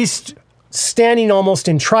 at least standing almost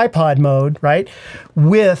in tripod mode, right,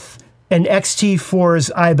 with an X-T4's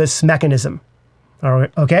IBIS mechanism. All right,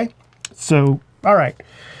 okay? So, all right.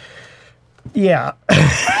 Yeah.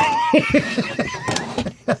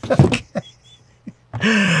 Okay.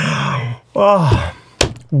 Oh,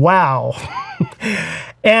 wow.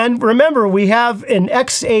 And remember, we have an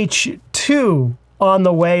XH2 on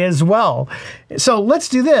the way as well. So let's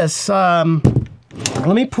do this. Let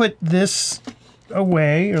me put this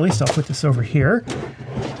away, or at least I'll put this over here.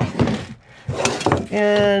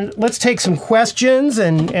 And let's take some questions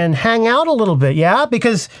and hang out a little bit, yeah?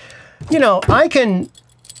 Because, you know, I can,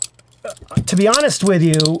 to be honest with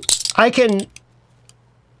you, I can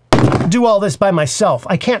do all this by myself.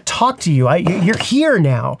 I can't talk to you. You're here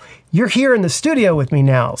now. You're here in the studio with me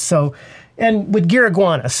now. So, and with Gear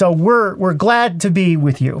Iguana. So we're glad to be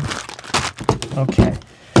with you. Okay.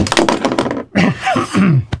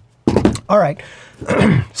 All right.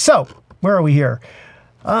 So where are we here?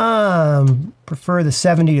 Prefer the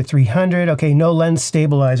 70 to 300. Okay, no lens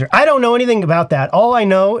stabilizer. I don't know anything about that. All I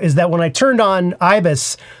know is that when I turned on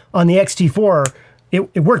IBIS on the X-T4,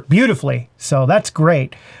 it worked beautifully. So that's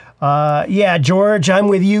great. Yeah, George, I'm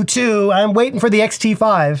with you too. I'm waiting for the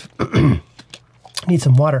X-T5. Need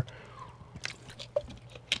some water.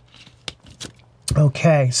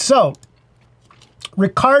 Okay, so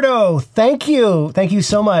Ricardo, thank you. Thank you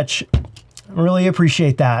so much. I really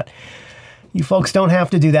appreciate that. You folks don't have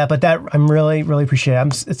to do that, but that I'm really appreciate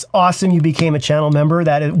it. It's awesome you became a channel member.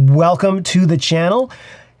 That is welcome to the channel.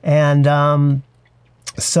 And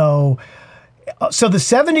so the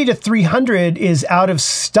 70 to 300 is out of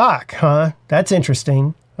stock, huh? That's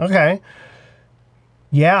interesting. Okay.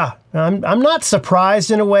 Yeah, I'm not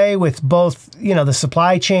surprised in a way with both, you know, the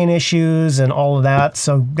supply chain issues and all of that.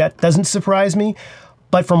 So that doesn't surprise me.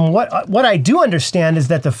 But from what I do understand is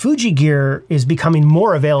that the Fuji gear is becoming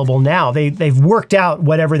more available now. They've worked out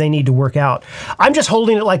whatever they need to work out. I'm just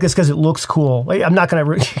holding it like this because it looks cool. I'm not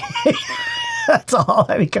going to... That's all.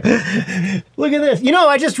 I mean, look at this. You know,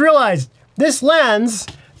 I just realized this lens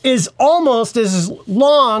is almost as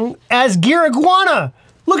long as Gear Iguana.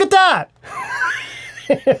 Look at that.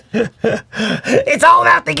 It's all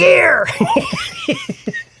about the gear.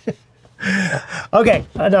 Okay,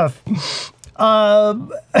 enough. Right.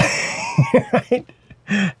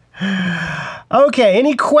 Okay,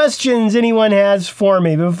 any questions anyone has for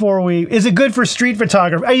me before we... Is it good for street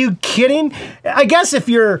photography? Are you kidding? I guess if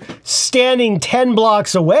you're standing 10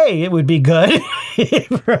 blocks away, it would be good.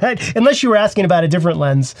 Right? Unless you were asking about a different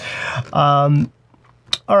lens. All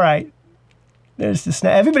right. There's the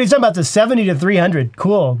snap. Everybody's talking about the 70 to 300.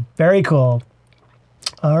 Cool. Very cool.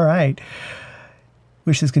 All right.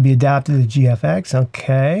 Wish this could be adapted to the GFX.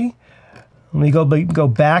 Okay. Let me go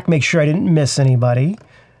back, make sure I didn't miss anybody.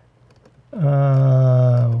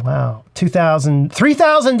 Wow.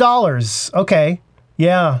 $3,000. Okay.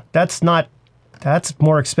 Yeah, that's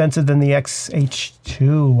more expensive than the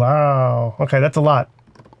XH2. Wow. Okay, that's a lot.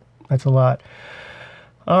 That's a lot.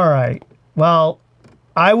 All right. Well,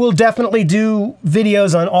 I will definitely do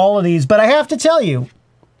videos on all of these, but I have to tell you,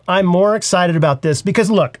 I'm more excited about this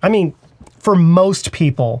because look, I mean, for most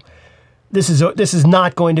people, this is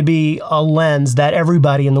not going to be a lens that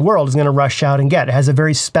everybody in the world is going to rush out and get. It has a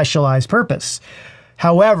very specialized purpose.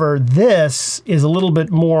 However, this is a little bit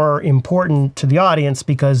more important to the audience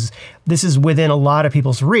because this is within a lot of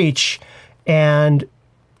people's reach, and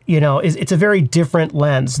it's a very different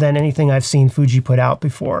lens than anything I've seen Fuji put out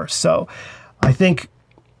before. So I think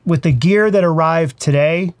with the gear that arrived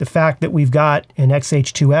today, the fact that we've got an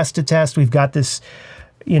XH2S to test, we've got this,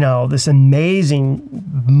 this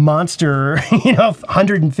amazing monster,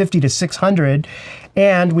 150 to 600,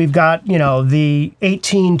 and we've got, the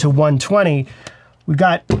 18 to 120. We've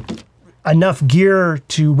got enough gear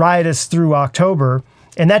to ride us through October,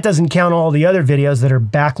 and that doesn't count all the other videos that are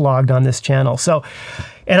backlogged on this channel. So,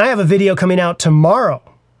 and I have a video coming out tomorrow,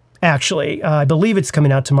 actually. I believe it's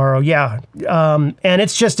coming out tomorrow, yeah. And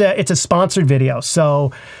it's just it's a sponsored video,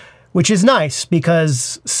 so, which is nice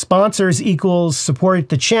because sponsors equals support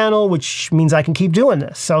the channel, which means I can keep doing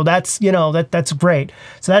this. So that's, that's great.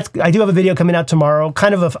 So I do have a video coming out tomorrow.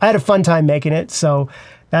 I had a fun time making it, so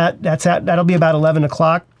that'll be about 11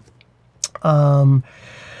 o'clock.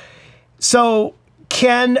 So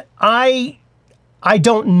Ken, I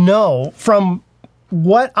don't know. From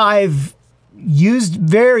what I've used,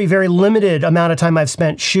 very, very limited amount of time I've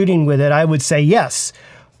spent shooting with it, I would say yes.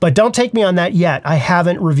 But don't take me on that yet. I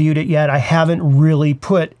haven't reviewed it yet. I haven't really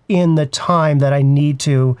put in the time that I need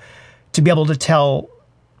to be able to tell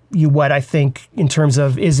you what I think in terms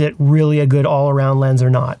of, is it really a good all-around lens or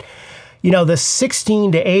not? The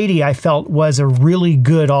 16 to 80 I felt was a really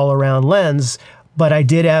good all-around lens, but I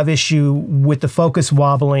did have issue with the focus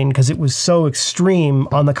wobbling because it was so extreme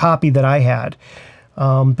on the copy that I had.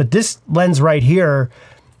 But this lens right here,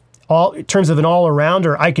 in terms of an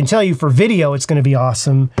all-arounder, I can tell you for video it's going to be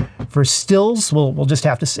awesome. For stills, we'll just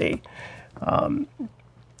have to see.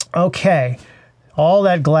 Okay, all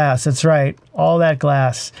that glass, that's right, all that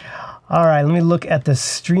glass. All right, let me look at the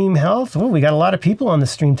stream health. Oh, we got a lot of people on the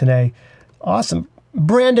stream today. Awesome.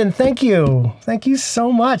 Brandon, thank you. Thank you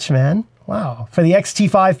so much, man. Wow, for the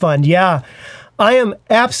XT5 fund. Yeah, I am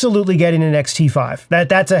absolutely getting an XT5.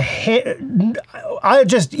 That's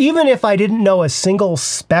even if I didn't know a single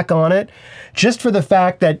spec on it, just for the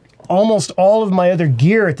fact that almost all of my other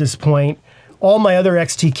gear at this point, all my other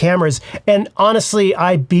XT cameras, and honestly,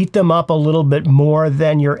 I beat them up a little bit more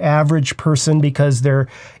than your average person because they're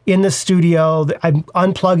in the studio. I'm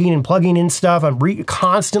unplugging and plugging in stuff. I'm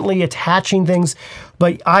constantly attaching things.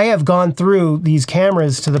 But I have gone through these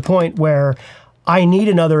cameras to the point where I need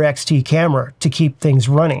another XT camera to keep things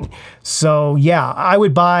running. So yeah, I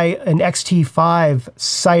would buy an XT5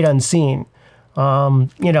 sight unseen.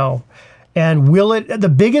 And will it, the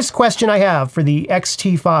biggest question I have for the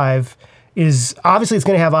XT5 is obviously it's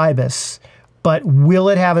going to have IBIS, but will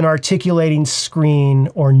it have an articulating screen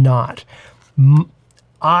or not?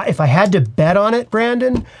 If I had to bet on it,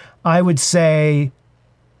 Brandon, I would say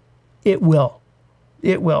it will.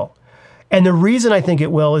 It will. And the reason I think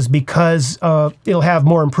it will is because it'll have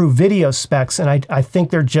more improved video specs, and I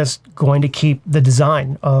think they're just going to keep the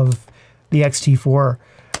design of the XT4.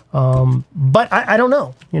 But I don't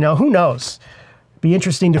know. Who knows? Be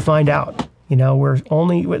interesting to find out.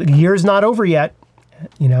 The year's not over yet.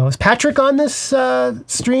 Is Patrick on this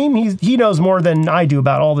stream? He knows more than I do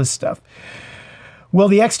about all this stuff. Will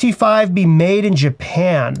the XT5 be made in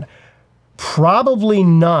Japan? Probably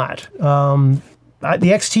not. The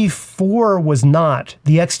XT4 was not.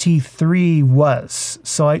 The XT3 was.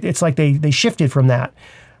 So it's like they shifted from that.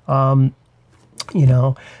 So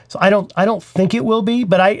I don't think it will be,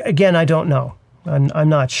 but I don't know. I'm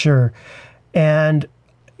not sure. And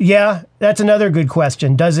yeah, that's another good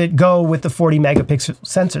question. Does it go with the 40 megapixel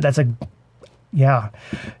sensor? Yeah.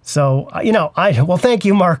 So, well, thank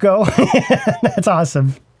you, Marco. That's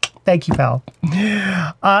awesome. Thank you, pal.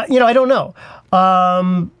 I don't know.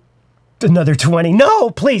 Another 20. No,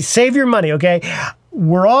 please save your money. Okay.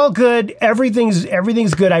 We're all good. Everything's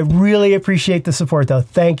good. I really appreciate the support though.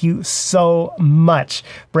 Thank you so much.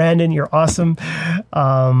 Brandon, you're awesome.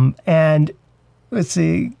 And let's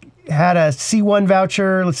see. Had a C1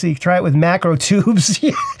 voucher. Let's see, try it with macro tubes.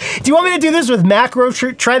 Do you want me to do this with macro?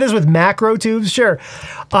 Try this with macro tubes? Sure.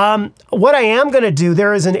 What I am going to do,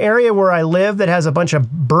 there is an area where I live that has a bunch of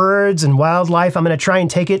birds and wildlife. I'm going to try and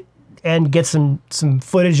take it and get some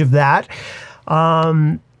footage of that.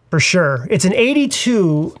 For sure. It's an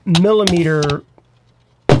 82 millimeter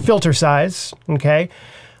filter size. Okay.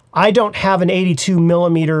 I don't have an 82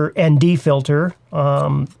 millimeter ND filter.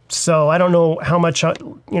 So I don't know how much,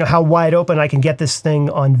 how wide open I can get this thing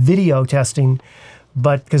on video testing,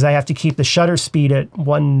 but because I have to keep the shutter speed at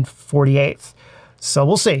 1/48th. So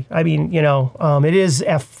we'll see. I mean, it is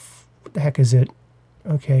what the heck is it?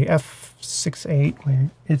 Okay, f/6.8.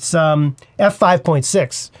 It's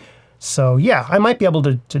f/5.6. So yeah, I might be able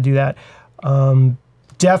to do that.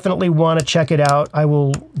 definitely want to check it out. I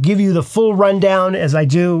will give you the full rundown as I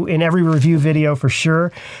do in every review video for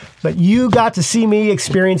sure. But you got to see me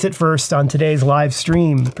experience it first on today's live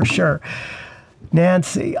stream for sure.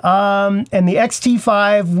 Nancy, and the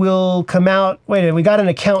X-T5 will come out, wait, we got an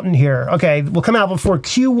accountant here. Okay, will come out before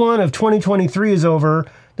Q1 of 2023 is over.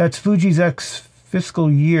 That's Fuji's X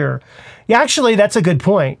fiscal year. Yeah, actually, that's a good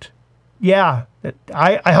point. Yeah,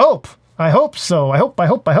 I hope so. I hope.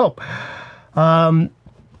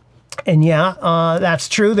 And yeah, that's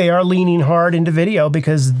true. They are leaning hard into video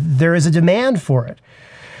because there is a demand for it.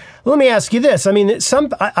 Let me ask you this. I mean,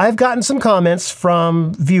 I've gotten some comments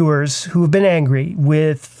from viewers who have been angry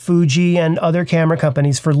with Fuji and other camera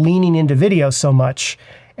companies for leaning into video so much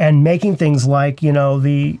and making things like, you know,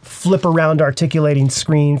 the flip around articulating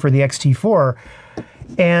screen for the X-T4.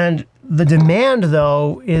 And the demand,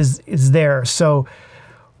 though, is there. So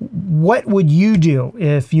what would you do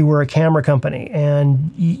if you were a camera company?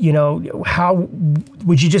 And, you know, how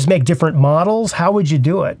would you just make different models? How would you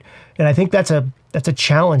do it? And I think that's a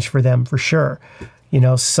challenge for them for sure. You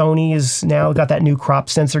know, Sony has now got that new crop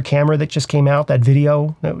sensor camera that just came out, that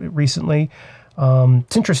video recently.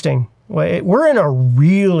 It's interesting. We're in a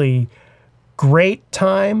really great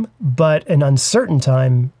time, but an uncertain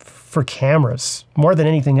time for cameras more than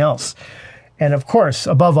anything else. And of course,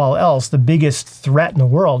 above all else, the biggest threat in the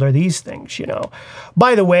world are these things, you know.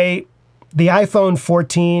 By the way, the iPhone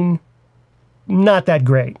 14, not that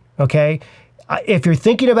great, okay? If you're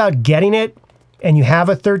thinking about getting it and you have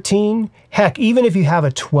a 13, heck, even if you have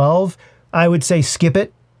a 12, I would say skip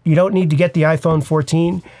it. You don't need to get the iPhone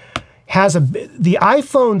 14. The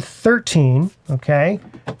iPhone 13, okay?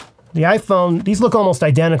 The iPhone, these look almost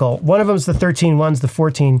identical. One of them's the 13, one's the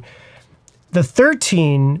 14. The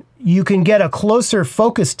 13, you can get a closer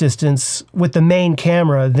focus distance with the main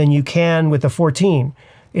camera than you can with the 14.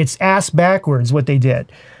 It's ass backwards what they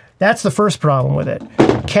did. That's the first problem with it.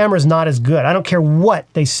 Camera's not as good. I don't care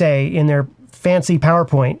what they say in their fancy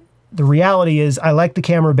PowerPoint. The reality is I like the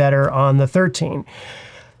camera better on the 13.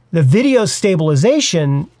 The video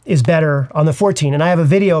stabilization is better on the 14, and I have a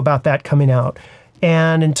video about that coming out.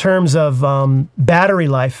 And in terms of battery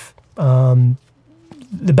life,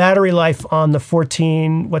 the battery life on the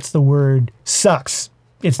 14, what's the word? Sucks.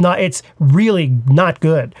 It's really not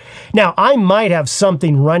good. Now, I might have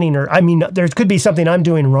something running, or I mean, there could be something I'm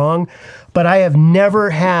doing wrong, but I have never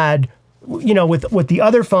had, you know, with the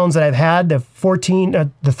other phones that I've had, the 14,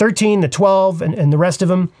 the 13, the 12, and the rest of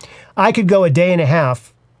them, I could go a day and a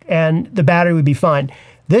half and the battery would be fine.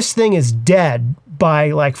 This thing is dead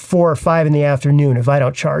by like 4 or 5 in the afternoon if I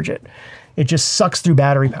don't charge it. It just sucks through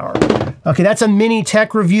battery power. Okay, that's a mini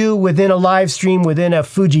tech review within a live stream within a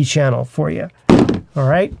Fuji channel for you. All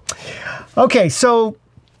right. Okay, so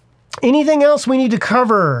anything else we need to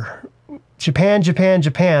cover? Japan, Japan,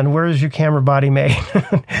 Japan. Where is your camera body made?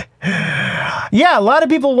 Yeah, a lot of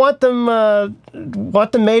people want them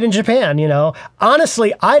made in Japan, you know.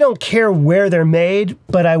 Honestly, I don't care where they're made,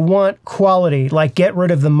 but I want quality. Like, get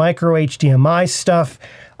rid of the micro HDMI stuff.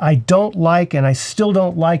 I don't like, and I still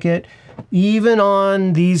don't like it. Even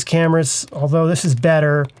on these cameras, although this is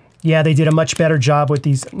better, yeah, they did a much better job with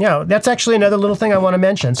these. You know, that's actually another little thing I want to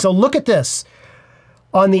mention. So look at this.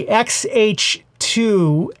 On the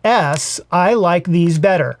XH2S, I like these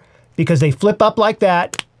better because they flip up like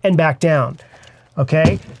that and back down.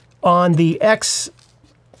 Okay? On the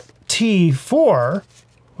XT4,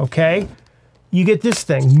 okay, you get this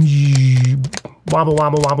thing. Wobble,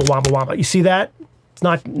 wobble, wobble, wobble, wobble. You see that? It's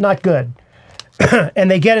not good.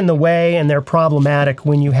 And they get in the way, and they're problematic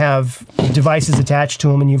when you have devices attached to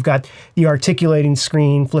them and you've got the articulating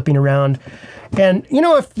screen flipping around. And, you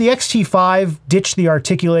know, if the XT5 ditched the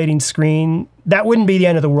articulating screen, that wouldn't be the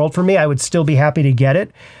end of the world for me. I would still be happy to get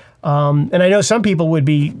it. And I know some people would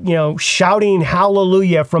be, you know, shouting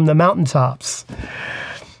hallelujah from the mountaintops.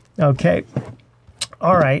 Okay.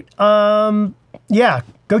 All right. Yeah,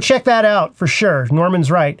 go check that out for sure. Norman's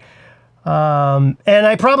right. And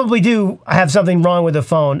I probably do have something wrong with the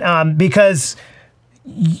phone because,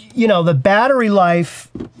 you know, the battery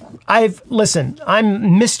life, listen,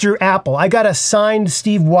 I'm Mr. Apple. I got a signed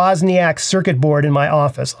Steve Wozniak circuit board in my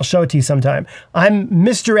office. I'll show it to you sometime. I'm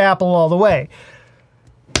Mr. Apple all the way.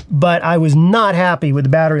 But I was not happy with the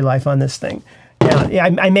battery life on this thing. Now,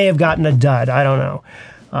 I may have gotten a dud. I don't know.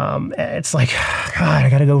 It's like, God, I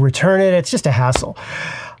got to go return it. It's just a hassle.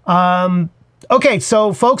 Okay,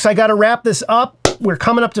 so folks, I got to wrap this up. We're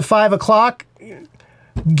coming up to 5 o'clock.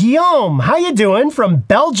 Guillaume, how you doing from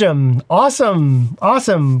Belgium? Awesome,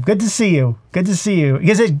 awesome. Good to see you. Good to see you.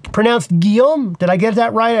 Is it pronounced Guillaume? Did I get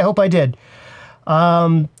that right? I hope I did.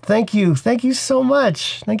 Thank you. Thank you so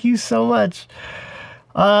much. Thank you so much.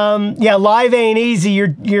 Yeah, live ain't easy.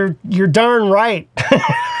 You're darn right.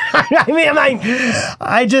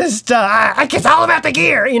 I it's all about the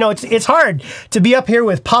gear. You know, it's hard to be up here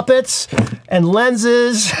with puppets and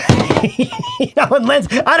lenses. And lens.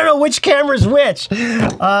 I don't know which camera's which.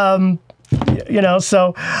 So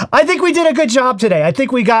I think we did a good job today. I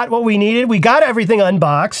think we got what we needed. We got everything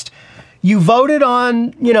unboxed. You voted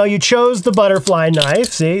on, you chose the butterfly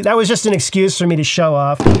knife. See, that was just an excuse for me to show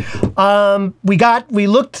off. We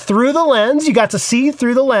looked through the lens. You got to see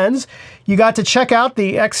through the lens. You got to check out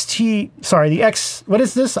the what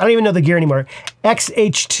is this? I don't even know the gear anymore.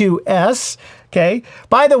 XH2S. Okay.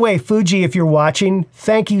 By the way, Fuji, if you're watching,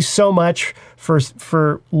 thank you so much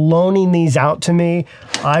for loaning these out to me.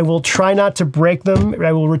 I will try not to break them.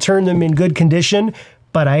 I will return them in good condition.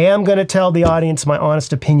 But I am going to tell the audience my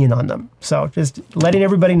honest opinion on them. So just letting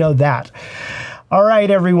everybody know that. All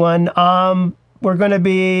right, everyone. We're going to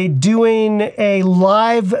be doing a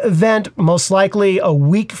live event, most likely a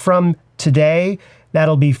week from today.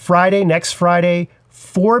 That'll be Friday, next Friday,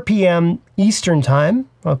 4 p.m. Eastern time.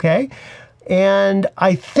 Okay. And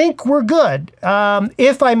I think we're good.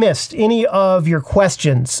 If I missed any of your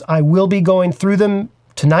questions, I will be going through them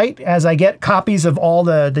tonight as I get copies of all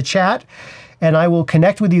the chat. And I will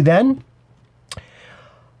connect with you then.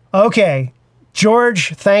 Okay,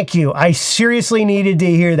 George, thank you. I seriously needed to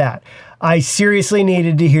hear that.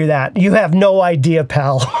 You have no idea,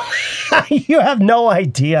 pal. You have no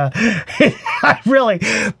idea.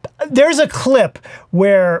 There's a clip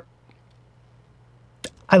where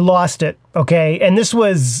I lost it, okay? And this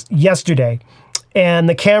was yesterday. And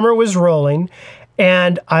the camera was rolling.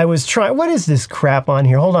 And I was trying, what is this crap on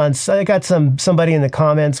here? Hold on, I got somebody in the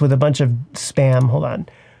comments with a bunch of spam. Hold on.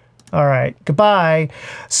 All right, goodbye.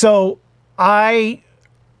 So I'm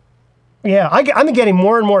getting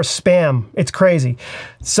more and more spam. It's crazy.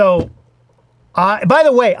 So, by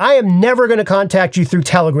the way, I am never going to contact you through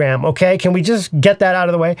Telegram, okay? Can we just get that out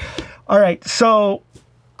of the way? All right, so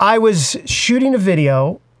I was shooting a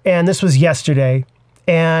video, and this was yesterday,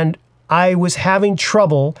 and I was having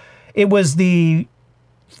trouble. It was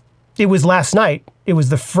last night. It was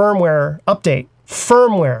the firmware update.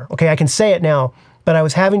 Firmware. Okay, I can say it now, but I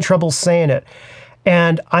was having trouble saying it.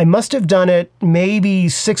 And I must have done it maybe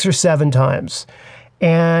 6 or 7 times.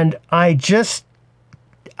 And I don't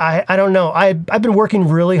know. I've been working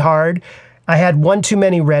really hard. I had one too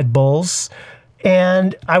many Red Bulls.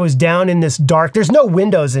 And I was down in this dark. There's no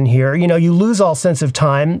windows in here. You lose all sense of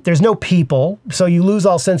time. There's no people, so you lose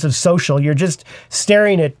all sense of social. You're just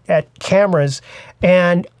staring at cameras.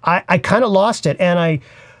 And I kind of lost it. And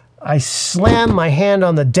I slammed my hand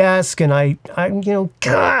on the desk, and I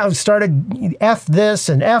started F this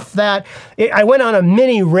and F that. I went on a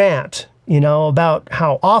mini rant, about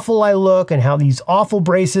how awful I look and how these awful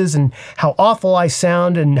braces and how awful I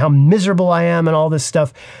sound and how miserable I am and all this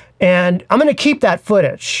stuff. And I'm going to keep that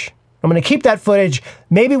footage.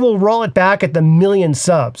 Maybe we'll roll it back at the 1 million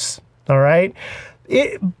subs. All right.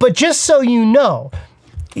 But just so you know,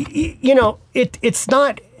 it's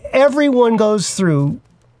not everyone goes through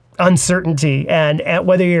uncertainty, and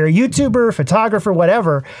whether you're a YouTuber, photographer,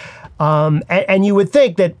 whatever. And you would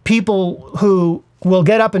think that people who will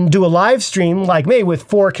get up and do a live stream like me with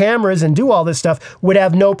 4 cameras and do all this stuff would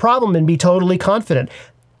have no problem and be totally confident.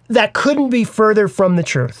 That couldn't be further from the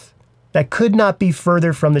truth. That could not be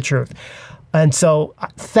further from the truth. And so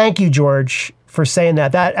thank you, George, for saying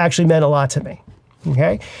that. That actually meant a lot to me.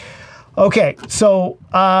 Okay, so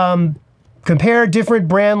compare different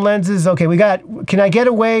brand lenses. Okay, can I get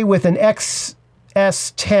away with an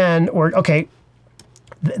XS10 or, okay,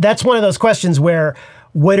 that's one of those questions where,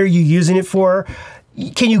 what are you using it for?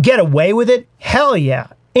 Can you get away with it? Hell yeah.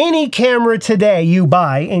 Any camera today you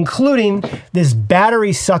buy, including this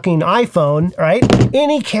battery-sucking iPhone, right?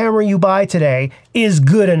 Any camera you buy today is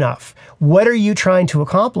good enough. What are you trying to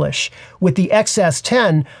accomplish? With the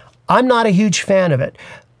XS10, I'm not a huge fan of it.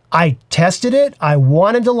 I tested it. I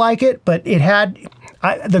wanted to like it, but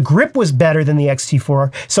the grip was better than the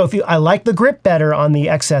X-T4. So I like the grip better on the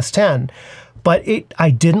XS10, but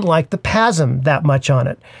I didn't like the PASM that much on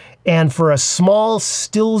it. And for a small,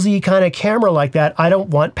 stillsy kind of camera like that, I don't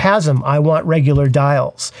want PASM. I want regular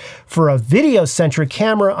dials. For a video-centric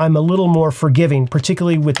camera, I'm a little more forgiving,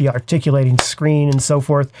 particularly with the articulating screen and so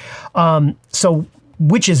forth. So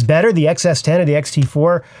which is better, the XS10 or the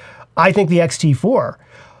X-T4? I think the X-T4.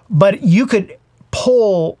 But you could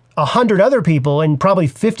poll 100 other people, and probably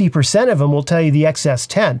 50% of them will tell you the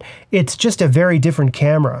XS10. It's just a very different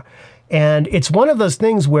camera. And it's one of those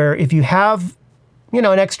things where if you have an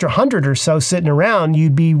extra 100 or so sitting around,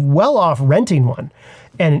 you'd be well off renting one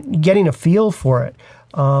and getting a feel for it.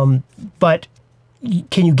 But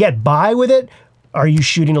can you get by with it? Are you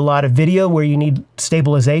shooting a lot of video where you need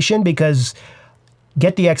stabilization? Because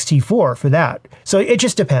get the X-T4 for that. So it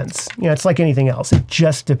just depends. You know, it's like anything else. It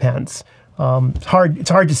just depends. It's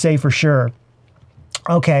hard to say for sure.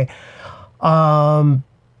 Okay.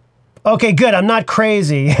 Okay, good. I'm not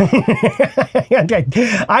crazy.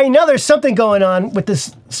 I know there's something going on with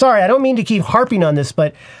this. Sorry, I don't mean to keep harping on this,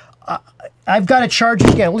 but I've got to charge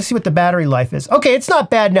it again. Let's see what the battery life is. Okay, it's not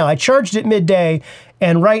bad now. I charged it midday,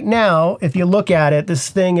 and right now, if you look at it, this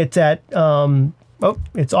thing, it's at, oh,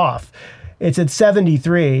 it's off. It's at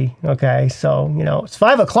 73. Okay, so, you know, it's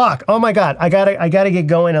 5 o'clock. Oh my God, I gotta get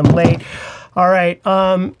going. I'm late. All right,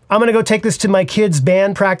 I'm gonna go take this to my kids'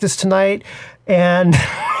 band practice tonight, and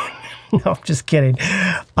no, I'm just kidding.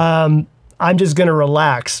 I'm just gonna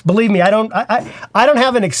relax. Believe me, I don't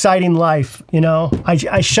have an exciting life. You know,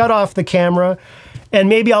 I shut off the camera, and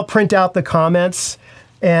maybe I'll print out the comments,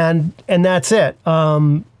 and that's it.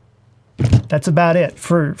 That's about it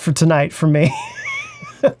for tonight for me.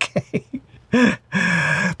 Okay.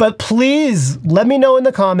 But please let me know in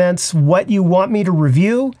the comments what you want me to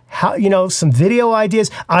review, how, you know, some video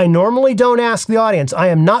ideas. I normally don't ask the audience. I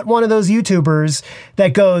am not one of those YouTubers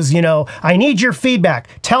that goes, you know, I need your feedback.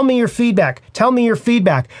 Tell me your feedback. Tell me your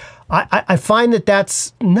feedback. I find that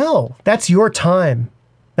that's your time.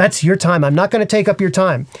 That's your time. I'm not going to take up your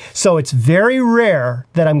time. So it's very rare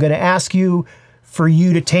that I'm going to ask you for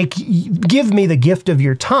you to give me the gift of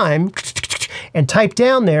your time and type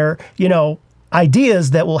down there, you know,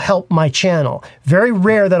 ideas that will help my channel. Very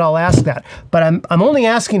rare that I'll ask that, but I'm only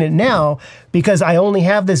asking it now because I only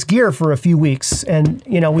have this gear for a few weeks, and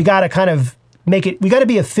you know, we got to kind of make it. We got to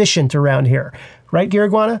be efficient around here, right, Gear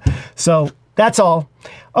Iguana? So that's all.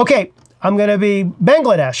 Okay, I'm gonna be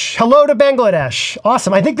Bangladesh. Hello to Bangladesh.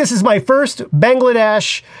 Awesome. I think this is my first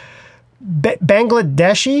Bangladeshi.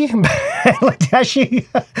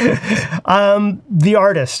 The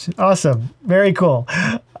artist. Awesome. Very cool.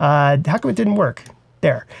 How come it didn't work?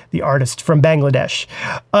 There, the artist from Bangladesh.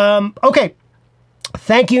 Okay.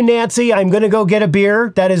 Thank you, Nancy. I'm going to go get a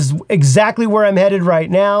beer. That is exactly where I'm headed right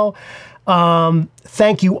now.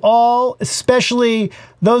 Thank you all, especially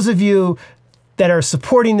those of you that are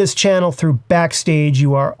supporting this channel through Backstage.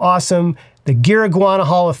 You are awesome. The Gear Iguana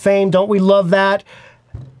Hall of Fame. Don't we love that?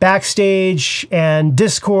 Backstage and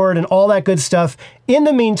Discord and all that good stuff. In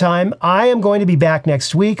the meantime, I am going to be back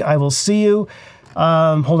next week. I will see you.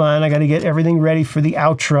 Hold on, I got to get everything ready for the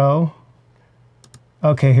outro.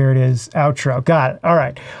 Okay, here it is. Outro. Got it. All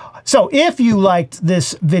right. So if you liked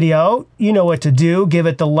this video, you know what to do. Give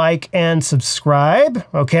it the like and subscribe.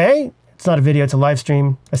 Okay? It's not a video, it's a live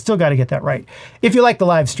stream. I still got to get that right. If you like the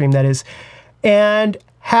live stream, that is. And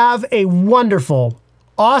have a wonderful,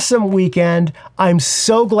 awesome weekend. I'm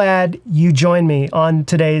so glad you joined me on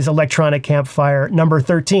today's Electronic Campfire number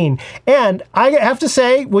 13. And I have to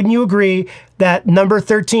say, wouldn't you agree that number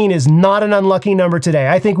 13 is not an unlucky number today?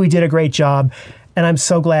 I think we did a great job, and I'm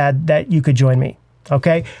so glad that you could join me.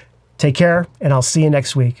 Okay? Take care, and I'll see you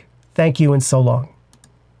next week. Thank you, and so long.